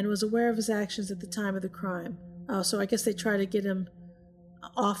and was aware of his actions at the time of the crime. Oh, so I guess they try to get him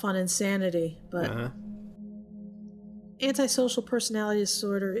off on insanity, but antisocial personality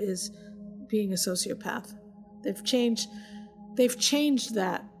disorder is being a sociopath. They've changed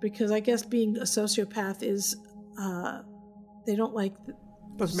that because I guess being a sociopath is they don't like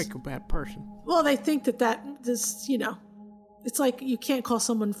doesn't make you a bad person. Well, they think that it's like you can't call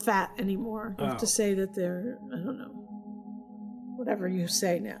someone fat anymore. You have to say that they're, I don't know, whatever you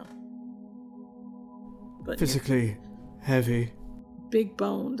say now. But physically heavy. Big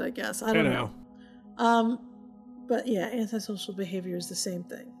boned, I guess. I don't know. But yeah, antisocial behavior is the same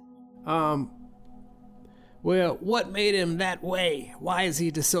thing. Well, what made him that way? Why is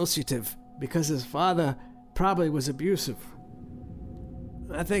he dissociative? Because his father probably was abusive.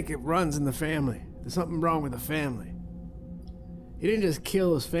 I think it runs in the family. There's something wrong with the family. He didn't just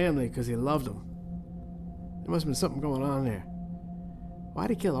kill his family because he loved them. There must have been something going on there. Why'd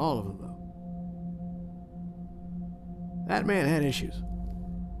he kill all of them, though? That man had issues.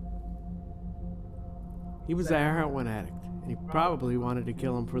 He was a heroin addict, and he probably wanted to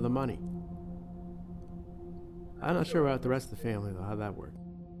kill him for the money. I'm not sure about the rest of the family, though, how that worked.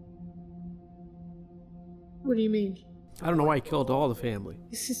 What do you mean? I don't know why he killed all the family.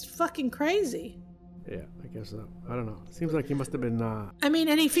 This is fucking crazy. Yeah, I guess so. I don't know. Seems like he must have been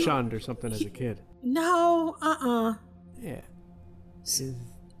shunned or something as a kid. No, Yeah.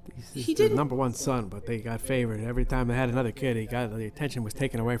 He's the number one son, but they got favored. Every time they had another kid, the attention was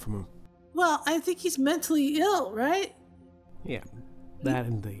taken away from him. Well, I think he's mentally ill, right? Yeah. That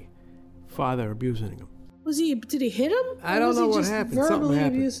and the father abusing him. Did he hit him? I don't know what happened. Verbally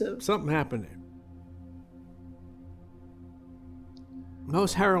abusive? Something happened there.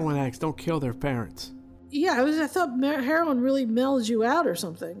 Most heroin addicts don't kill their parents. Yeah, I thought heroin really mellows you out or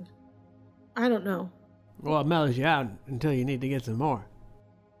something. I don't know. Well, it mellows you out until you need to get some more.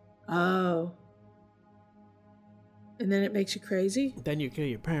 Oh. And then it makes you crazy? Then you kill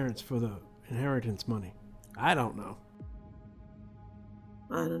your parents for the inheritance money. I don't know.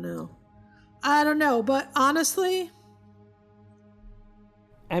 I don't know, but honestly,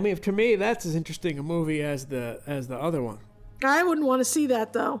 I mean, to me, that's as interesting a movie as the other one. I wouldn't want to see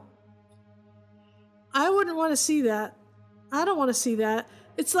that, though. I wouldn't want to see that. I don't want to see that.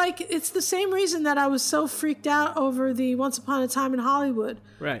 It's like, it's the same reason that I was so freaked out over the Once Upon a Time in Hollywood.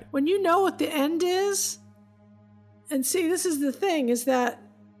 Right. When you know what the end is, and see, this is the thing, is that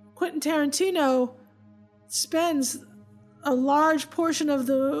Quentin Tarantino spends a large portion of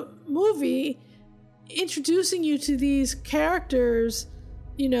the movie introducing you to these characters,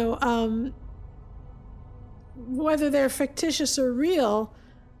 whether they're fictitious or real,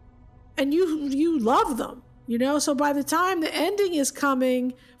 and you love them, so by the time the ending is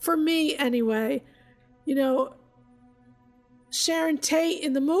coming, for me anyway, Sharon Tate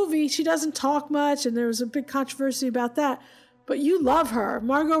in the movie, she doesn't talk much, and there was a big controversy about that, but you love her.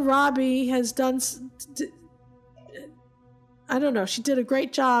 Margot Robbie has done, I don't know, she did a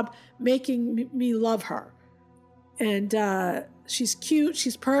great job making me love her. And she's cute,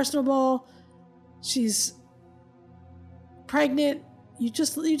 she's personable, she's pregnant, you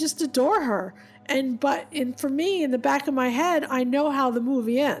just adore her. But for me, in the back of my head, I know how the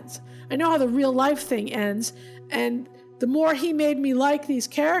movie ends. I know how the real life thing ends. And the more he made me like these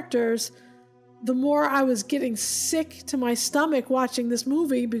characters, the more I was getting sick to my stomach watching this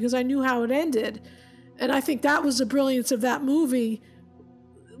movie because I knew how it ended. And I think that was the brilliance of that movie,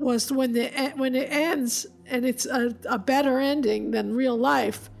 was when it ends and it's a better ending than real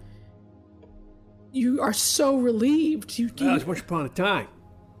life. You are so relieved. That was Once Upon a Time.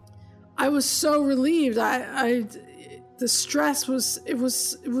 I was so relieved. The stress was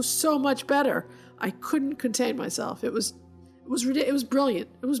so much better. I couldn't contain myself. It was brilliant.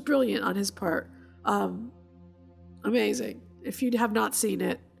 It was brilliant on his part. Amazing. If you have not seen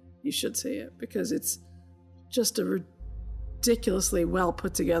it, you should see it because it's just a ridiculously well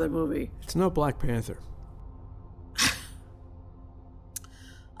put together movie. It's no Black Panther.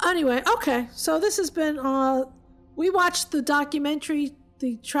 Anyway, okay. So this has been we watched the documentary,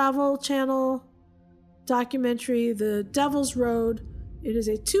 the Travel Channel documentary, The Devil's Road. It is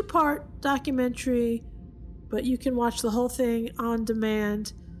a 2-part documentary, but you can watch the whole thing on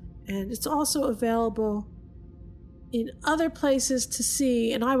demand, and it's also available in other places to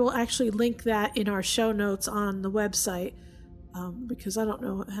see, and I will actually link that in our show notes on the website, because I don't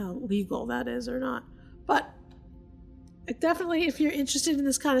know how legal that is or not. But definitely, if you're interested in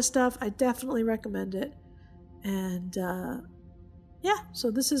this kind of stuff, I definitely recommend it. And yeah, so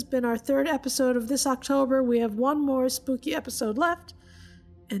this has been our 3rd episode of this October. We have one more spooky episode left,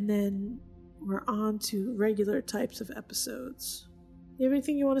 and then we're on to regular types of episodes. You have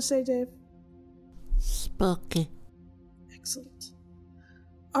anything you want to say, Dave? Spooky. Excellent.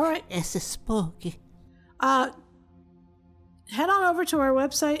 All right. It's a spooky. Head on over to our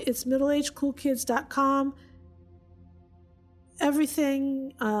website. It's middleagecoolkids.com.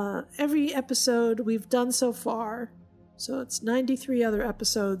 Everything, every episode we've done so far, so it's 93 other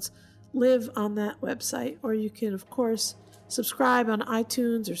episodes, live on that website. Or you can, of course, subscribe on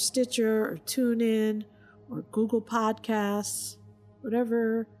iTunes or Stitcher or TuneIn or Google Podcasts,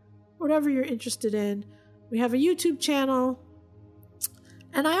 whatever you're interested in. We have a YouTube channel,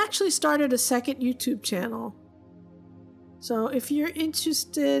 and I actually started a second YouTube channel. So if you're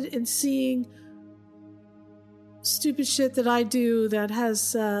interested in seeing stupid shit that I do that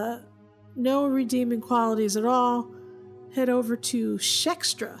has no redeeming qualities at all, head over to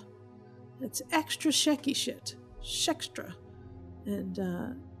Shextra. It's extra shecky shit. Shextra. And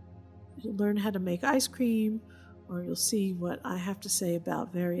you'll learn how to make ice cream, or you'll see what I have to say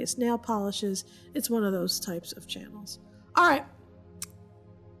about various nail polishes. It's one of those types of channels. All right.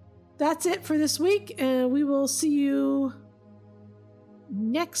 That's it for this week, and we will see you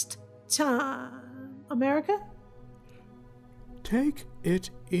next time. America? Take it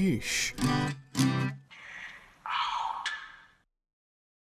ish.